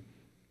together.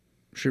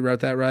 She wrote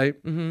that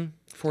right? Mm-hmm.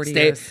 40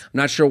 years. I'm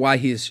not sure why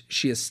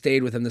she has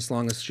stayed with him this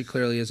long, as she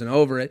clearly isn't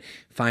over it.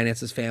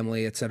 Finances,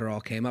 family, etc.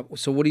 all came up.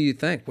 So what do you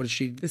think? What is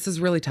she? This is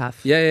really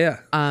tough. Yeah.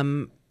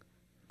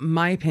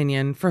 My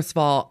opinion, first of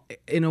all,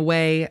 in a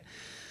way,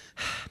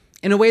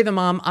 the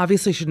mom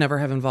obviously should never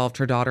have involved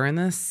her daughter in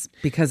this,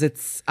 because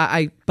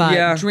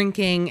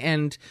drinking,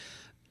 and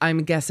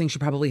I'm guessing she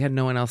probably had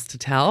no one else to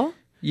tell.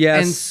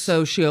 Yes. And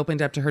so she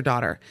opened up to her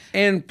daughter.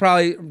 And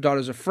probably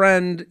daughter's a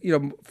friend,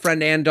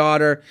 friend and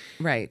daughter.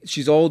 Right.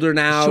 She's older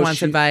now. She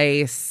wants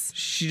advice.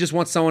 She just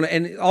wants someone,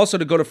 and also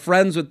to go to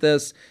friends with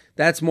this,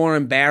 that's more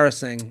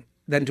embarrassing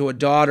than to a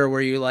daughter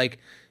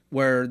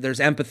where there's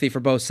empathy for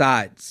both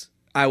sides,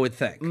 I would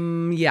think.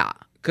 Yeah.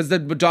 Because the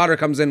daughter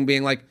comes in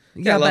being like,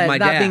 I love my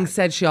dad. That being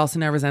said, she also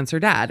never resents her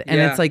dad.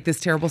 And it's like this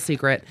terrible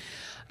secret.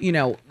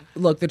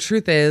 Look, the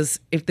truth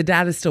is, if the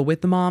dad is still with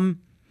the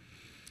mom,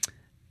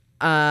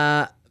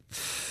 there's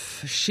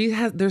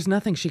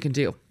nothing she can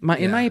do.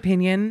 In my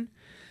opinion,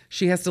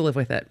 she has to live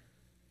with it.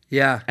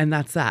 Yeah. And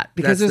that's that.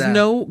 Because there's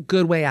no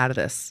good way out of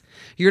this.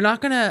 You're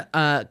not going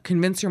to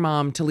convince your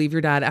mom to leave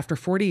your dad after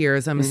 40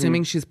 years. I'm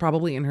assuming she's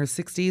probably in her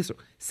 60s,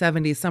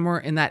 70s, somewhere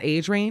in that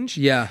age range.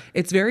 Yeah.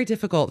 It's very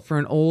difficult for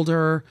an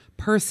older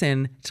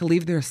person to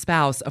leave their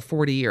spouse of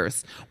 40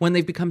 years when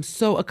they've become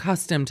so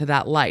accustomed to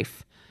that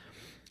life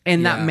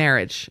and that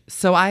marriage.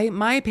 So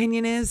my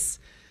opinion is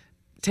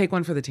take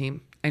one for the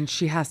team. And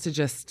she has to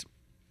just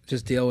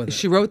deal with it.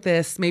 She wrote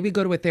this, maybe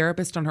go to a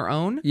therapist on her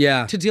own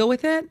to deal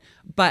with it.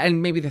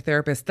 And maybe the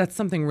therapist, that's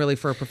something really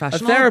for a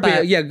professional.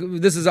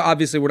 This is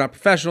obviously, we're not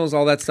professionals,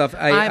 all that stuff.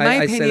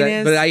 I say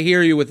that, but I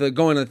hear you with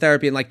going to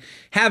therapy and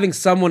having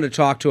someone to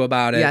talk to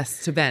about it.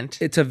 Yes, to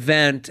vent. It's a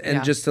vent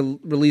and just to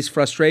release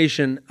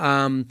frustration.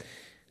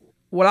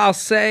 What I'll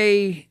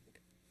say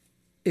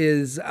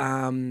is...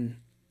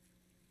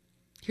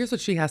 Here's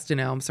what she has to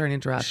know. I'm sorry to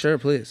interrupt. Sure,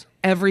 please.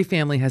 Every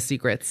family has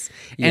secrets.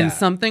 And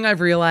something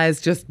I've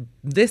realized just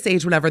this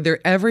age, whatever,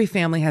 every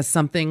family has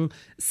something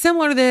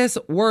similar to this,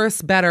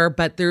 worse, better,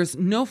 but there's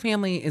no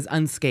family is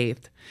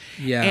unscathed.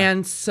 Yeah.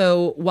 And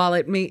so while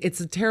it's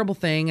a terrible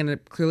thing and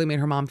it clearly made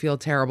her mom feel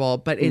terrible,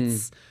 but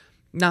it's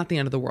not the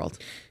end of the world.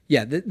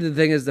 Yeah. The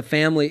thing is, the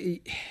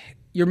family,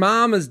 your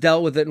mom has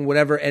dealt with it and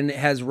whatever, and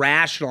has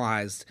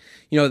rationalized,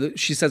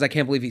 she says, I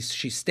can't believe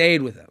she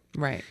stayed with him.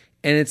 Right.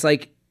 And it's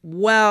like,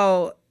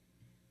 well,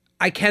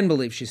 I can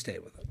believe she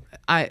stayed with him.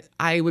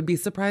 I would be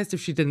surprised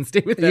if she didn't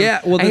stay with him. Yeah,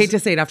 well, I hate to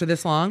say it after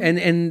this long.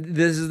 And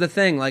this is the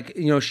thing,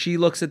 she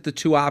looks at the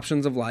two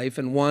options of life,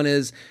 and one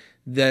is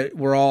that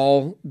we're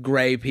all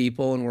gray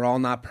people and we're all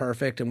not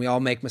perfect and we all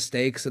make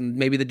mistakes, and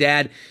maybe the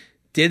dad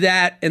did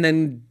that and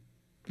then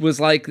was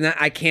like, nah,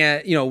 I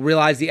can't,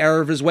 realize the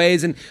error of his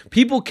ways, and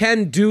people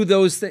can do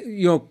those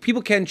things,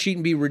 people can cheat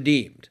and be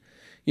redeemed.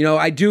 We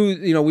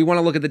want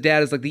to look at the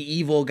dad as like the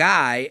evil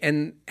guy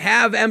and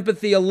have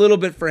empathy a little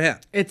bit for him.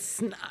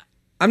 It's not.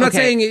 I'm not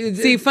saying...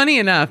 See, funny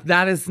enough,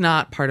 that is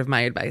not part of my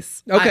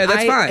advice. Okay,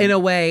 that's fine. In a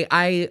way,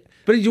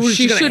 But is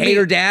she going to hate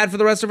her dad for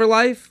the rest of her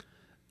life?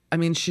 I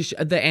mean,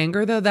 the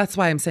anger, though, that's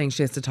why I'm saying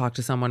she has to talk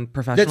to someone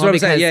professional. That's what I'm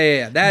saying.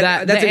 Yeah.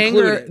 That's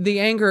included. The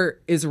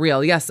anger is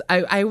real. Yes,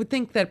 I would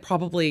think that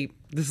probably,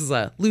 this is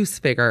a loose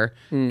figure,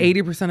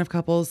 80% of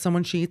couples,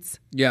 someone cheats.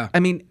 Yeah. I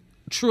mean...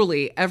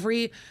 Truly,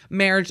 every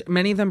marriage,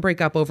 many of them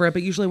break up over it,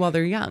 but usually while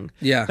they're young.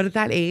 Yeah. But at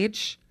that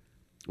age,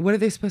 what are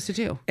they supposed to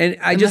do? And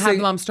I just have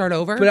the mom start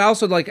over. But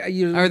also,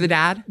 or the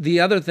dad.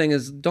 The other thing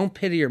is, don't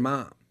pity your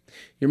mom.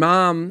 Your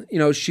mom,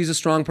 she's a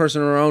strong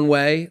person in her own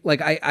way.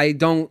 I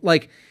don't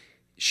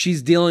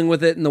she's dealing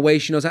with it in the way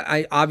she knows.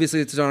 Obviously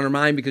it's on her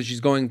mind because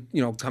she's going,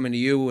 coming to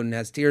you and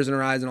has tears in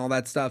her eyes and all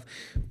that stuff.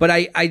 But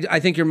I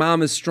think your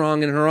mom is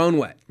strong in her own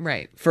way.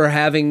 Right. For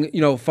having,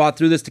 fought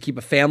through this to keep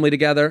a family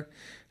together.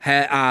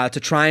 To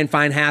try and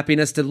find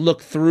happiness, to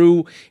look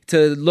through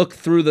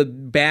the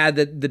bad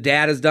that the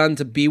dad has done,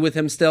 to be with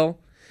him still,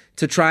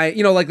 to try,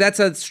 that's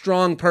a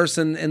strong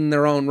person in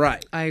their own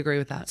right. I agree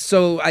with that.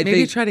 So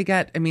maybe try to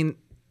get,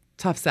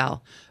 tough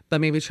sell, but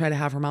maybe try to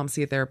have her mom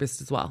see a therapist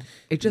as well.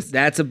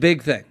 That's a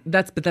big thing.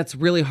 That's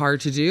really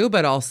hard to do,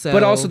 but also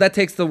that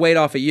takes the weight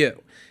off of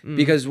you.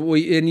 because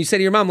and you say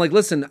to your mom, like,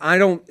 listen, I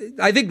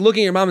think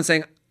looking at your mom and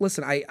saying,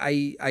 listen,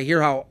 I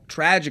hear how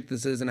tragic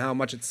this is and how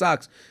much it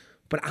sucks,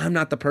 but I'm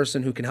not the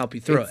person who can help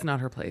you through it. It's not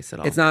her place at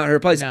all. It's not her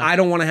place. No. I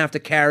don't want to have to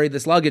carry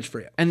this luggage for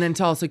you. And then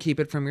to also keep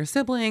it from your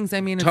siblings. I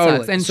mean, it Totally.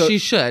 sucks. And So- she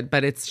should,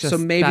 but it's just So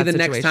maybe the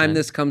next situation. time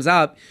this comes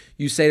up,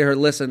 you say to her,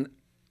 listen,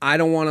 I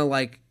don't want to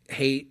like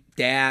hate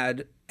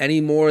dad any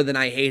more than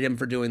I hate him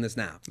for doing this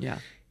now. Yeah.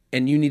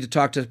 And you need to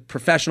talk to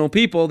professional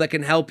people that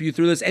can help you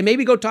through this, and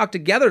maybe go talk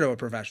together to a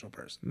professional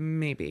person,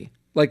 Maybe.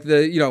 like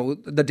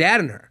the dad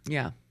and her.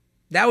 Yeah.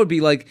 That would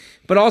be like,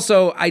 but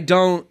also I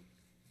don't,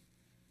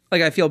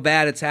 like, I feel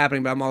bad it's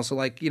happening, but I'm also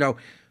like,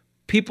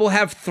 people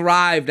have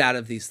thrived out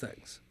of these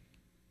things.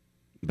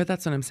 But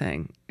that's what I'm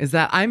saying, is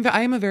that I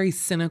am a very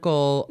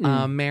cynical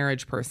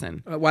marriage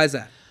person. Why is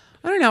that?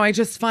 I don't know. I've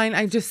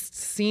just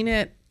seen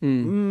it,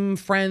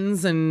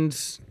 friends and,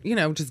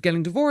 just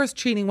getting divorced,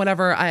 cheating,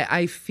 whatever.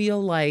 I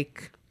feel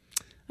like,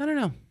 I don't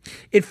know.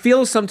 It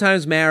feels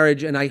sometimes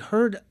marriage, and I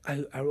heard,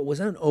 I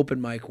was at an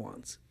open mic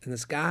once, and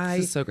this guy,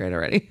 This is so great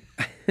already.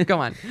 Go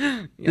on.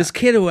 Yeah. this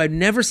kid who I'd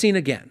never seen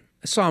again,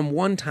 I saw him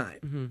one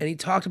time, and he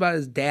talked about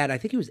his dad. I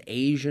think he was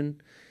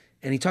Asian,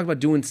 and he talked about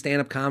doing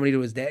stand-up comedy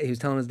to his dad. He was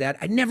telling his dad,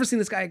 I'd never seen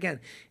this guy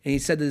again. And he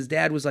said that his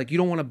dad was like, you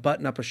don't want to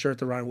button up a shirt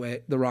the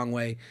wrong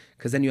way,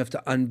 because then you have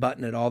to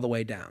unbutton it all the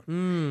way down.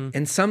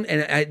 And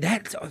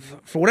that,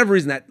 for whatever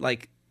reason, that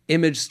like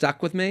image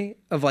stuck with me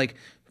of like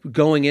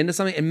going into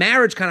something. And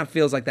marriage kind of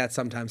feels like that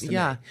sometimes to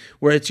Yeah. me,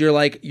 where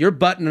you're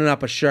buttoning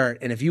up a shirt,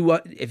 and if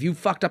you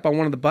fucked up on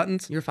one of the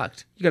buttons, You're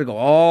fucked. you got to go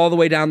all the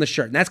way down the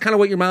shirt. And that's kind of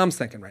what your mom's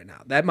thinking right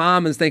now. That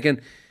mom is thinking,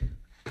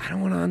 I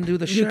don't want to undo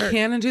the You shirt.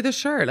 can't undo the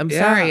shirt. I'm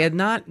Yeah. sorry. And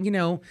not,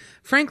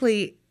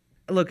 frankly,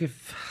 look,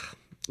 if,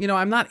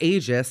 I'm not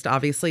ageist,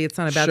 obviously. It's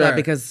not about Sure. that,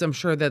 because I'm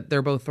sure that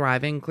they're both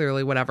thriving,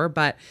 clearly, whatever.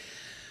 But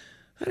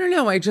I don't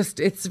know.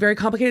 It's very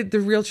complicated. The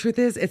real truth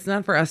is, it's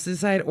not for us to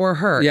decide or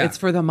her. Yeah. It's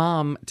for the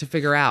mom to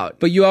figure out.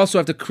 But you also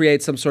have to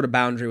create some sort of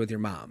boundary with your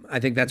mom.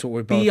 I think that's what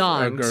we're both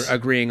Beyond.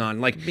 agreeing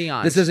on. Like,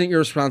 Beyond. this isn't your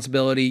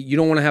responsibility. You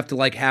don't want to have to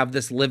like have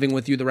this living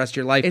with you the rest of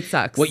your life. It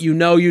sucks. What you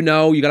know. You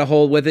got to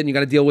hold with it, and you got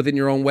to deal with it in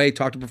your own way.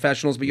 Talk to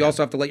professionals, but you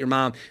also have to let your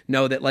mom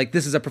know that like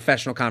this is a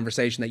professional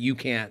conversation that you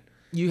can't.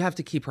 You have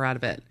to keep her out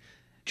of it.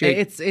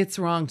 Jake- It's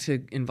wrong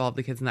to involve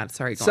the kids in that.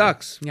 Sorry. go on.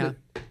 Sucks. Yeah.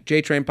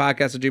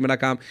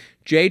 JTrainPodcast@gmail.com.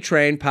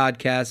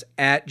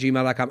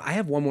 JTrainPodcast@gmail.com. I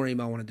have one more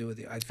email I want to do with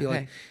you. I feel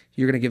like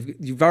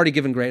you've already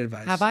given great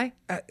advice. Have I?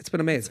 It's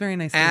been amazing. It's very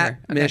nice to At hear.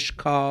 Okay. Mish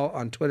Call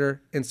on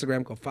Twitter,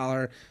 Instagram. Go follow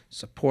her,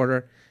 support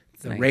her.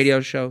 The nice. radio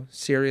show,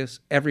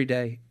 Sirius, every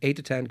day, 8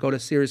 to 10. Go to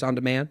Sirius On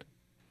Demand.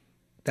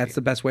 That's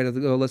the best way to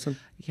go listen.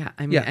 Yeah.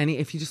 I mean, Yeah.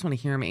 if you just want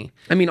to hear me,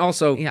 I mean,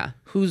 also, Yeah.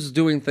 who's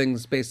doing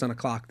things based on a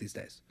clock these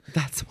days?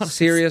 that's what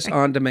Sirius I'm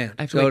saying. On Demand.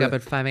 I have to wake up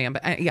at 5 a.m.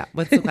 But yeah,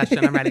 what's the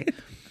question? I'm ready.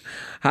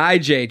 Hi,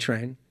 J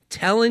Train.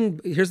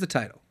 Here's the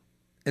title.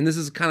 And this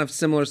is kind of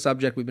similar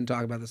subject. We've been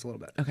talking about this a little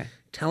bit. Okay.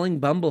 Telling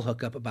Bumble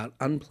hookup about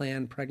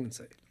unplanned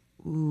pregnancy.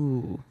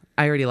 Ooh,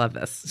 I already love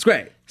this. It's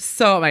great.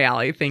 So up my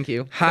alley. Thank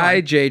you. Hi,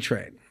 J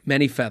Train.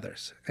 Many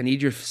feathers. I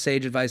need your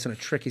sage advice on a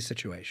tricky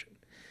situation.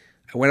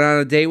 I went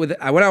out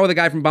with a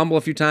guy from Bumble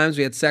a few times.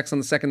 We had sex on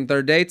the second and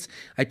third dates.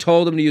 I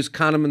told him to use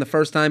condom in the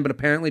first time, but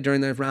apparently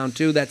during the round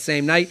 2 that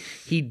same night,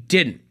 he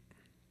didn't.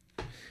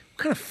 What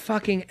kind of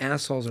fucking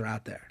assholes are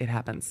out there? It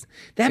happens.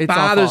 That It's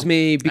bothers awful.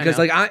 me because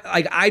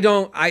I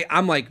know.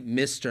 I'm like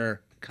Mr.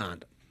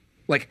 Condom.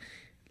 Like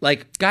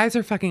Guys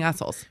are fucking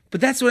assholes.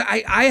 but that's what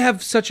I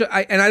have such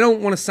a and I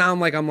don't want to sound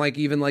like I'm like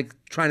even like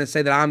trying to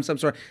say that I'm some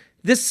sort of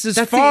this is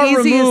That's far the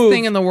easiest removed.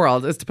 thing in the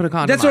world is to put a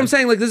condom That's what on. I'm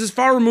saying. Like this is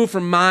far removed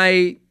from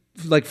my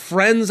like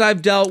friends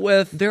I've dealt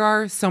with. There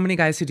are so many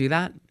guys who do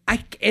that.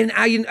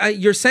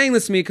 You're saying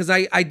this to me because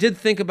I did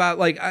think about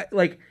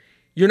like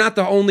you're not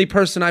the only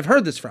person I've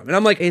heard this from, and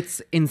I'm like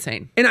It's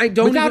insane. And I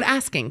don't without even-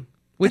 asking.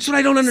 That's what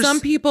I don't understand.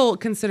 Some people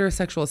consider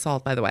sexual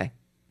assault, by the way.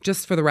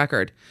 Just for the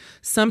record,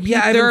 some people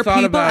Yeah, I there are haven't thought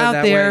people about it out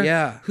that way, there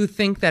yeah. who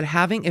think that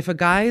if a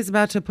guy is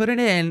about to put it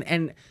in,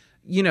 and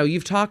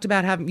you've talked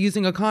about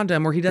using a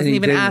condom, or he doesn't he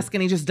even didn't. ask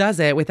and he just does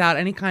it without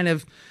any kind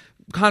of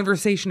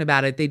conversation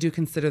about it, they do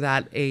consider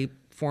that a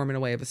form and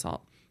a way of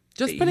assault.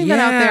 Just putting that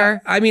out Yeah,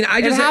 there. I mean,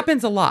 it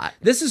happens a lot.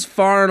 This is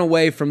far and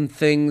away from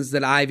things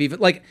that I've even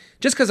like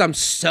just because I'm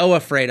so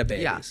afraid of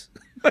babies. Yeah.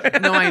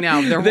 No, I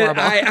know they're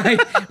that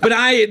horrible. but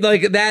I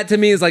like that to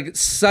me is like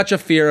such a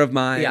fear of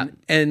mine, Yeah.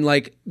 and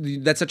like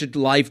that's such a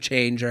life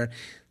changer.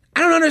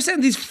 I don't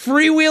understand these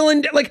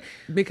freewheeling like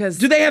Because-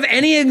 do they have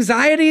any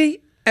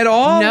anxiety at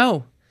all?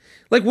 No.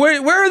 Like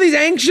where are these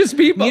anxious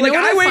people? You know Like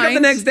what I I wake up the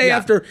find? next day Yeah.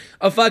 after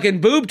a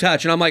fucking boob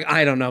touch, and I'm like,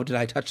 I don't know. Did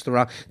I touch the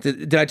wrong?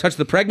 Did I touch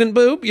the pregnant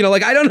boob?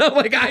 Like I don't know.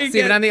 Like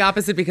See, but I'm the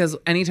opposite because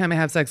anytime I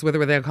have sex with or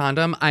without a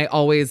condom, I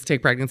always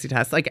take pregnancy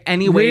tests. Like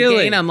any weight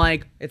Really? gain, I'm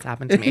like, it's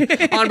happened to me.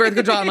 On birth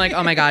control, I'm like,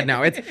 oh my God,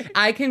 no.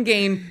 I can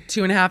gain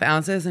 2.5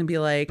 ounces and be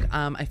like,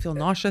 I feel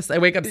nauseous. I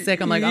wake up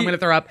sick. I'm like, I'm gonna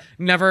throw up.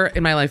 Never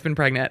in my life been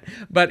pregnant.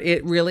 But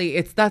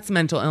that's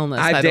mental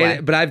illness. by the way.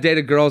 I've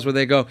dated girls where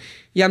they go,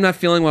 yeah, I'm not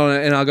feeling well,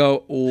 and I'll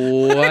go,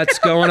 what's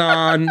going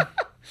on?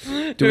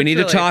 Do we need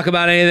to talk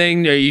about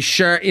anything? Are you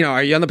sure?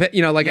 Are you on the,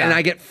 and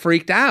I get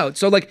freaked out.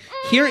 So like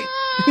hearing,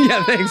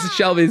 yeah, thanks.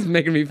 Shelby's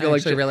making me feel I like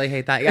actually really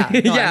hate that. Yeah.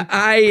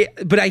 Yeah.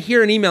 But I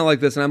hear an email like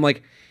this and I'm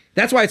like,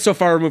 that's why it's so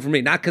far removed from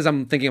me. Not because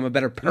I'm thinking I'm a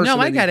better person No,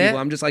 I than get these it. people.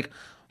 I'm just like,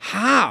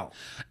 how?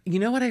 You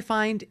know what I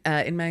find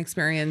in my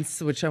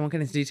experience, which I won't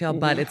get into detail,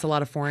 but it's a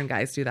lot of foreign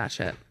guys do that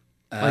shit.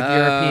 Like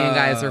European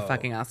guys are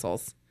fucking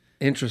assholes.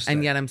 Interesting.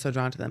 And yet I'm so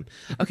drawn to them.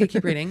 Okay,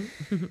 keep reading.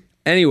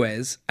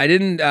 Anyways, I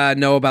didn't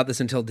know about this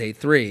until day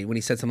 3 when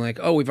he said something like,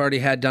 "Oh, we've already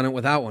done it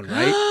without one,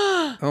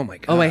 right?" Oh my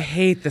god. Oh, I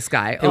hate this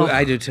guy. Oh.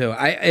 I do too.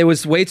 It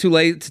was way too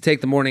late to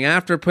take the morning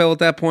after pill at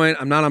that point.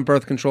 I'm not on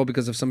birth control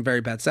because of some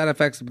very bad side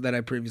effects that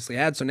I previously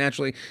had. So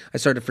naturally, I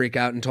started to freak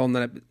out and told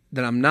him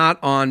that I'm not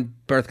on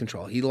birth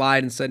control. He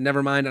lied and said,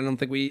 "Never mind.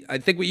 I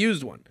think we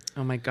used one."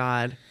 Oh my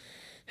god.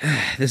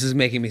 This is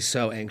making me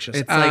so anxious.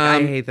 It's like,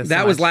 I hate this so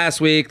That was much.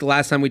 last week, the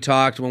last time we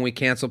talked, when we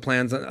canceled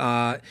plans.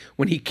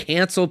 When he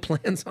canceled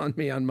plans on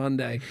me on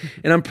Monday,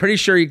 and I'm pretty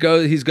sure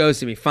he's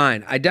ghosted me.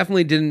 Fine, I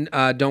definitely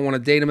don't want to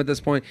date him at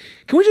this point.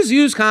 Can we just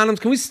use condoms?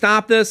 Can we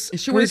stop this?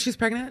 Is she worried she's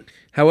pregnant?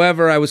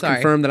 However, I was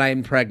confirmed that I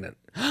am pregnant.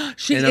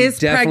 She And is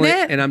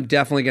pregnant? and I'm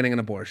definitely getting an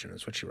abortion.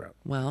 Is what she wrote.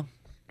 Well,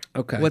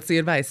 Okay, what's the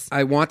advice?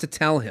 I want to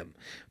tell him,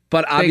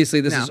 but obviously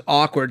this no. is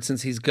awkward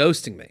since he's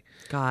ghosting me.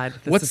 God,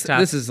 this is tough.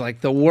 This is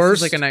like the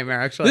worst. This is like a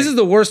nightmare, actually. This is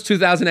the worst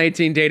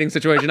 2018 dating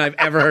situation I've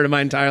ever heard in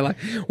my entire life.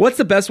 What's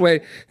the best way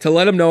to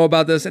let him know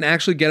about this and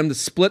actually get him to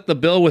split the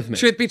bill with me?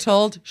 Truth be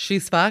told,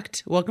 she's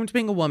fucked. Welcome to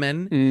being a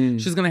woman.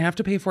 She's going to have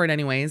to pay for it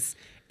anyways.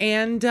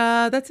 And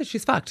that's it.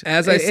 She's fucked.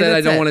 As I said,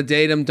 I don't want to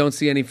date him. Don't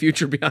see any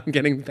future beyond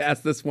getting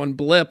past this one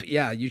blip.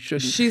 Yeah, you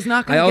shouldn't. She's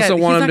not I gonna also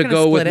get- want he's him not to gonna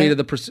go with split me it.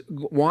 to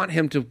the. Want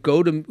him to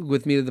go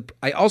with me to the.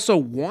 I also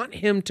want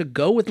him to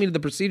go with me to the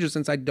procedure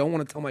since I don't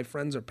want to tell my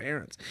friends or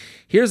parents.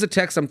 Here's a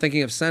text I'm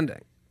thinking of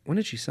sending. When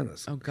did she send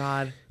this? Oh,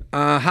 God.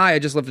 Hi, I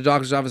just left the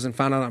doctor's office and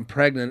found out I'm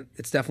pregnant.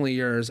 It's definitely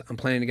yours. I'm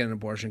planning to get an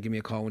abortion. Give me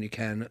a call when you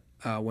can,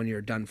 when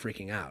you're done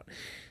freaking out.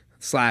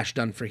 /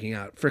 done freaking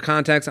out. For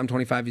context, I'm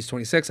 25, he's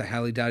 26. I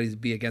highly doubt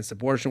he'd be against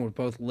abortion. We're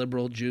both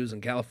liberal Jews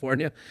in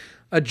California.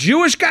 A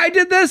Jewish guy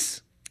did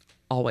this?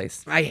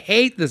 Always. I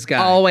hate this guy.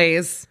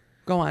 Always.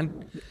 Go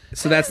on.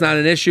 So that's not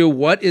an issue.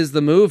 What is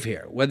the move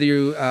here? What do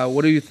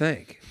you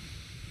think?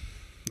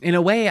 In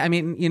a way, I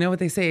mean, you know what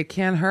they say, it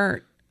can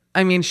hurt.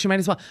 I mean, she might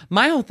as well.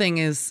 My whole thing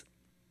is,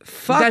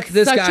 Fuck that's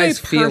this such guy's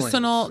a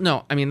personal. feelings.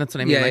 No, I mean that's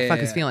what I mean. Yeah, like yeah, fuck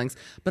yeah. his feelings,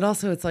 but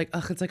also it's like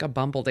it's like a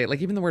Bumble date.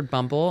 Like even the word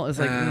Bumble is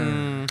like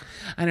I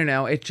don't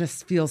know. It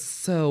just feels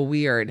so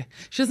weird.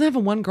 She doesn't have a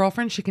one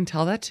girlfriend she can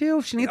tell that to.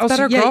 She needs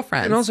better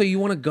girlfriends. And also, you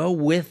want to go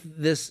with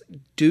this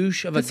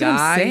douche of That's a what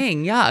guy I'm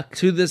saying. Yuck.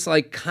 to this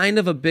like kind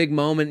of a big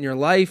moment in your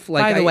life.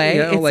 Like, By the way,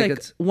 it's like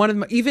it's one of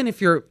the even if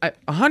you're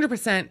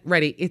 100%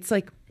 ready, it's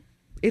like.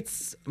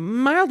 It's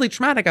mildly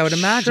traumatic, I would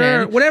imagine.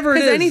 Sure, whatever it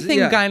is, Because anything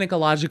yeah.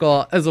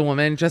 gynecological as a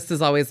woman just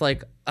is always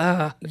like,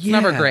 it's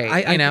never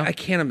great, you know? I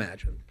can't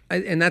imagine.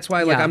 And that's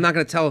why, like, Yeah. I'm not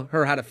going to tell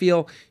her how to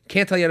feel.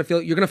 Can't tell you how to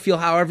feel. You're going to feel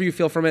however you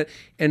feel from it.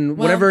 And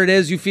whatever it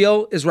is you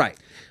feel is right.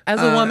 As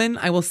a woman,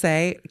 I will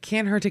say,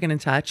 can't hurt to get in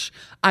touch.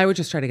 I would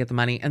just try to get the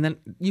money. And then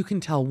you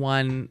can tell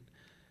one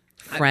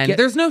friend.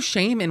 There's no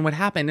shame in what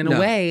happened. In a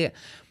way,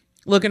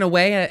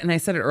 and I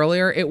said it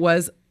earlier, it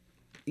was,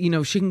 you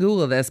know, she can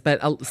Google this,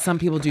 but some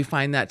people do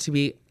find that to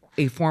be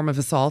a form of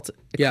assault.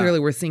 Yeah. Clearly,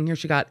 we're seeing here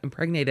she got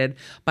impregnated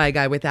by a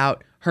guy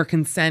without her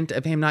consent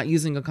of him not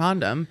using a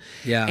condom.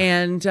 Yeah.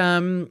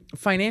 And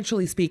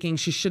financially speaking,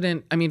 she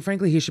shouldn't. I mean,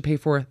 frankly, he should pay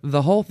for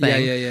the whole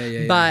thing.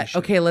 Yeah, But he should.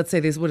 okay, let's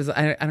say this. What is it?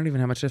 I don't even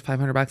know how much it is.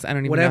 $500. I don't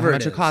even Whatever know how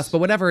much it costs. But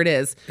whatever it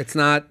is, It's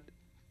not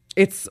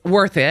it's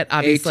worth it.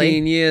 Obviously.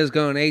 18 years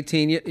going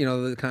 18 years. You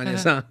know, the Kanye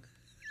song.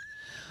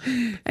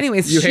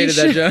 Anyways, You she hated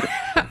that should- joke?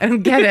 I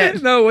don't get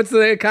it. No, what's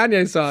the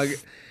Kanye song?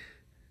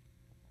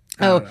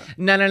 Oh,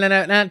 no,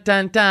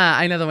 dun, dun.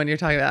 I know the one you're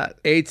talking about.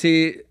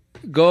 18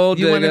 gold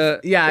You wanna-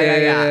 digger.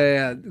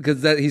 yeah.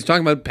 Because he's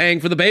talking about paying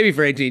for the baby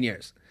for 18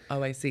 years.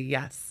 Oh, I see.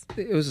 Yes.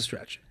 It was a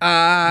stretch. It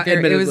was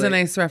Admittedly. a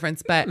nice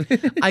reference, but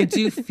I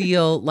do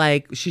feel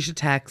like she should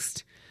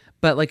text.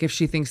 But like if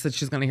she thinks that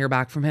she's going to hear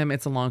back from him,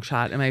 it's a long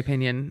shot, in my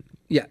opinion.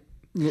 Yeah.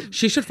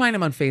 She should find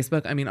him on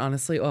Facebook. I mean,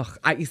 honestly,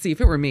 you see, if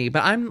it were me,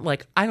 but I'm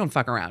like, I don't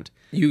fuck around.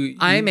 You're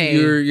going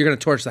to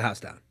torch the house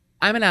down.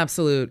 I'm an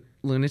absolute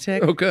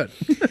lunatic. Oh, good.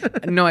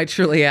 No, I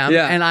truly am.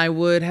 Yeah. And I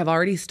would have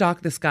already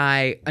stalked this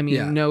guy. I mean,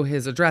 Yeah. know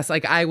his address.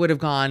 Like I would have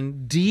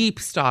gone deep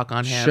stalk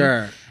on him.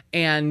 Sure.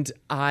 And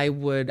I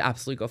would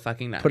absolutely go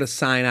fucking nuts. Put a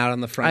sign out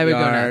on the I front would go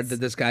yard nuts. that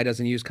this guy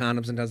doesn't use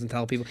condoms and doesn't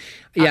tell people.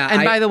 Yeah.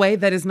 And by the way,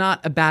 that is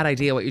not a bad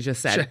idea what you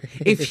just said.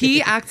 If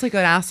he acts like an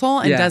asshole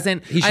and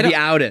doesn't, he should be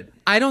outed.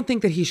 I don't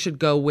think that he should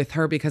go with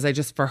her because I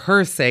just, for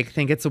her sake,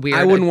 think it's a weird.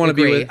 I wouldn't want to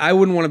be agree. with. I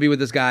wouldn't want to be with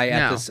this guy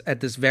No. at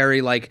this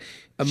very like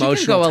She can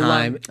emotional go time.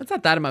 alone. It's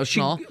not that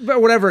emotional.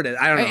 But whatever it is,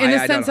 I don't know. In the I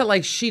don't sense know. that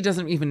like she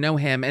doesn't even know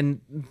him, and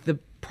the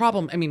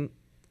problem. I mean,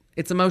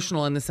 it's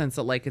emotional in the sense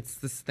that like it's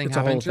this thing It's a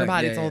happening whole to your thing.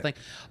 body. Yeah, it's a whole yeah. thing.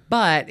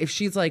 But if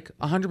she's like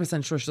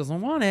 100% sure she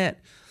doesn't want it,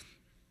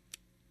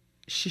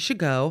 she should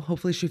go.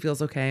 Hopefully she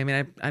feels okay. I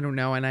mean, I don't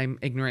know, and I'm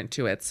ignorant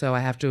to it, so I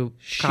have to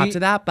cop to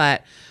that,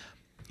 but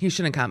he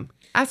shouldn't come.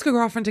 Ask a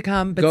girlfriend to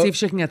come, but see if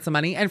she can get some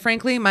money. And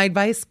frankly, my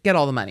advice, get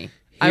all the money.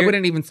 I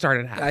wouldn't even start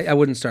at half. I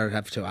wouldn't start at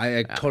half too.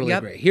 I totally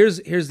agree.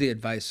 Here's the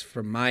advice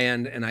from my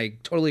end, and I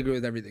totally agree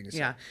with everything you said.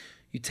 Yeah.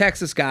 You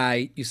text this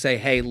guy, you say,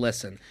 hey,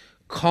 listen,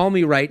 call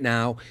me right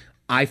now.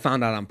 I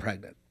found out I'm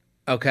pregnant.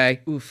 Okay?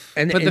 Oof.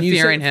 Put the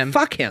fear in him.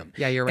 Fuck him.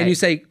 Yeah, you're right. And you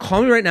say,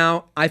 call me right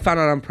now. I found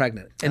out I'm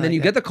pregnant. And then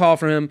you get the call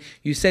from him.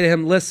 You say to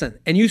him, listen,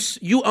 and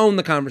you own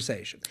the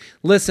conversation.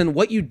 Listen,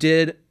 what you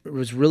did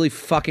was really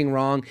fucking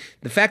wrong.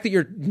 The fact that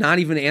you're not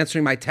even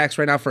answering my text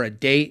right now for a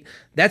date,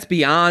 that's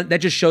beyond, that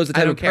just shows the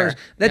type of person.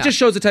 That just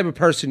shows the type of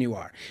person you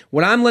are.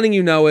 What I'm letting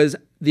you know is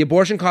the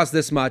abortion costs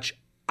this much.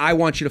 I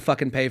want you to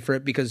fucking pay for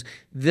it because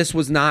this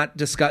was not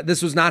discussed.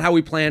 This was not how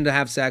we planned to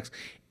have sex.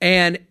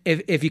 And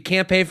if you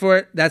can't pay for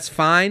it, that's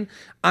fine.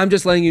 I'm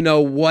just letting you know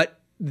what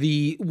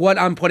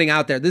I'm putting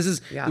out there. This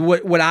is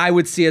what I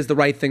would see as the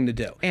right thing to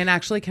do. And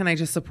actually, can I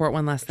just support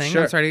one last thing?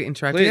 Sure. I'm sorry to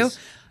interrupt you.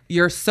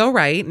 You're so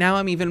right. Now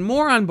I'm even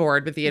more on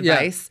board with the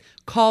advice. Yeah.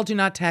 Call, do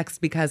not text,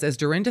 because as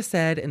Dorinda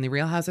said in the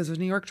Real Housewives of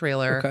New York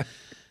trailer,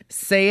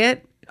 say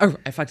it. Oh,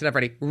 I fucked it up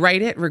already.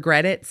 Write it,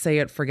 regret it, say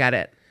it, forget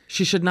it.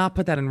 She should not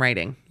put that in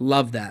writing.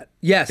 Love that.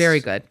 Yes. Very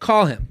good.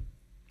 Call him.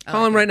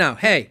 Call him right now.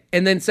 Hey.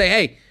 And then say,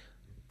 hey.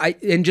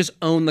 And just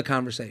own the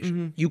conversation.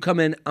 Mm-hmm. You come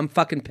in, I'm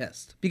fucking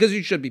pissed. Because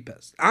you should be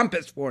pissed. I'm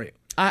pissed for you.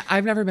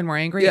 I've never been more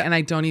angry, and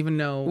I don't even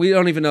know. We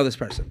don't even know this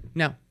person.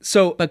 No.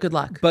 So, but good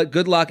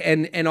luck.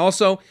 And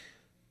also,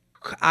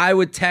 I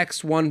would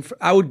text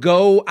I would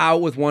go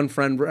out with one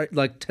friend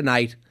like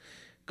tonight.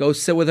 Go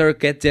sit with her,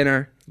 get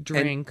dinner.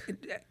 Drink.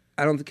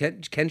 I don't,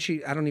 can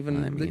she? I don't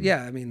even, I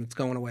mean, it's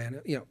going away.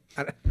 You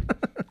know.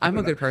 I'm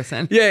a good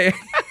person. Yeah.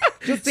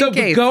 Just in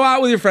case. Go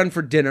out with your friend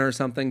for dinner or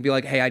something. Be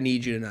like, hey, I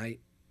need you tonight.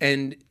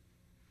 And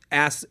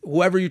ask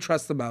whoever you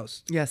trust the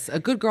most. Yes, a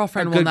good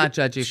girlfriend will not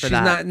judge you for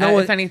that.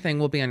 If anything,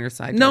 we'll be on your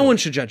side. No one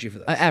should judge you for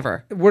this.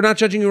 Ever. We're not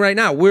judging you right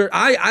now.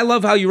 I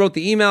love how you wrote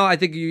the email. I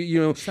think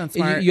you sounds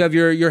smart. You have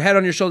your head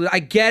on your shoulder. I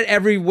get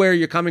everywhere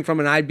you're coming from,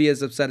 and I'd be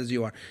as upset as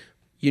you are.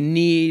 You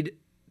need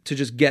to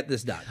just get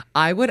this done.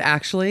 I would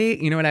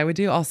actually, you know what I would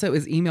do also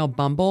is email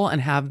Bumble and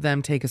have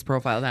them take his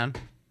profile down.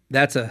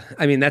 That's a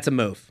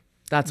move.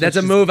 That's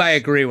a move I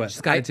agree with.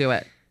 She's got to do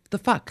it. The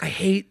fuck? I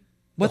hate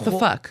what the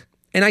fuck?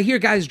 And I hear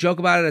guys joke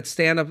about it at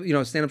stand-up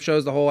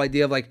shows, the whole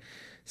idea of like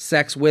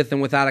sex with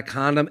and without a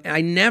condom. And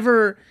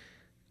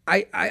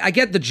I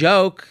get the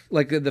joke,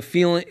 like the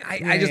feeling.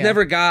 I just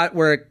never got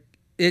where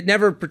it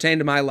never pertained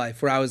to my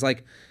life where I was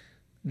like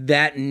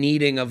that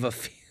needing of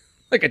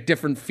like a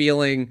different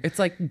feeling. It's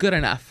like good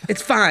enough.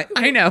 It's fine.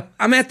 I know.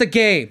 I'm at the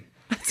game.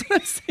 That's what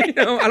I'm saying.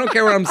 I don't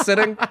care where I'm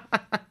sitting.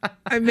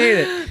 I made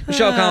it.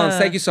 Michelle Collins,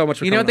 thank you so much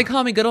for coming. You know what they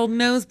call me? Good old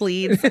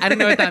nosebleeds. I don't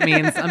know what that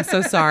means. I'm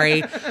so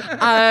sorry.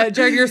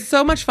 Jared, you're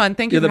so much fun.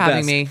 Thank you for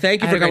having me.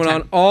 Thank you for coming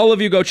on. All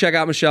of you go check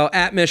out Michelle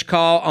at Mish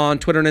Call on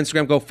Twitter and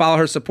Instagram. Go follow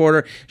her, support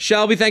her.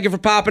 Shelby, thank you for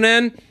popping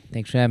in.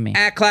 Thanks for having me.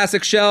 At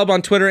Classic Shelb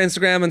on Twitter,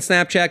 Instagram, and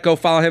Snapchat. Go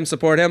follow him,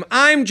 support him.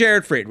 I'm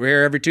Jared Freid. We're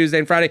here every Tuesday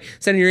and Friday.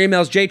 Send your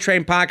emails,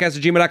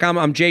 jtrainpodcast@gmail.com.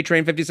 I'm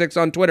jtrain56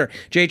 on Twitter,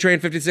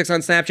 jtrain56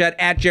 on Snapchat,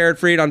 at Jared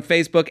Freid on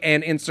Facebook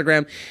and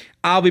Instagram.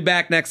 I'll be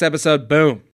back next episode. Boom.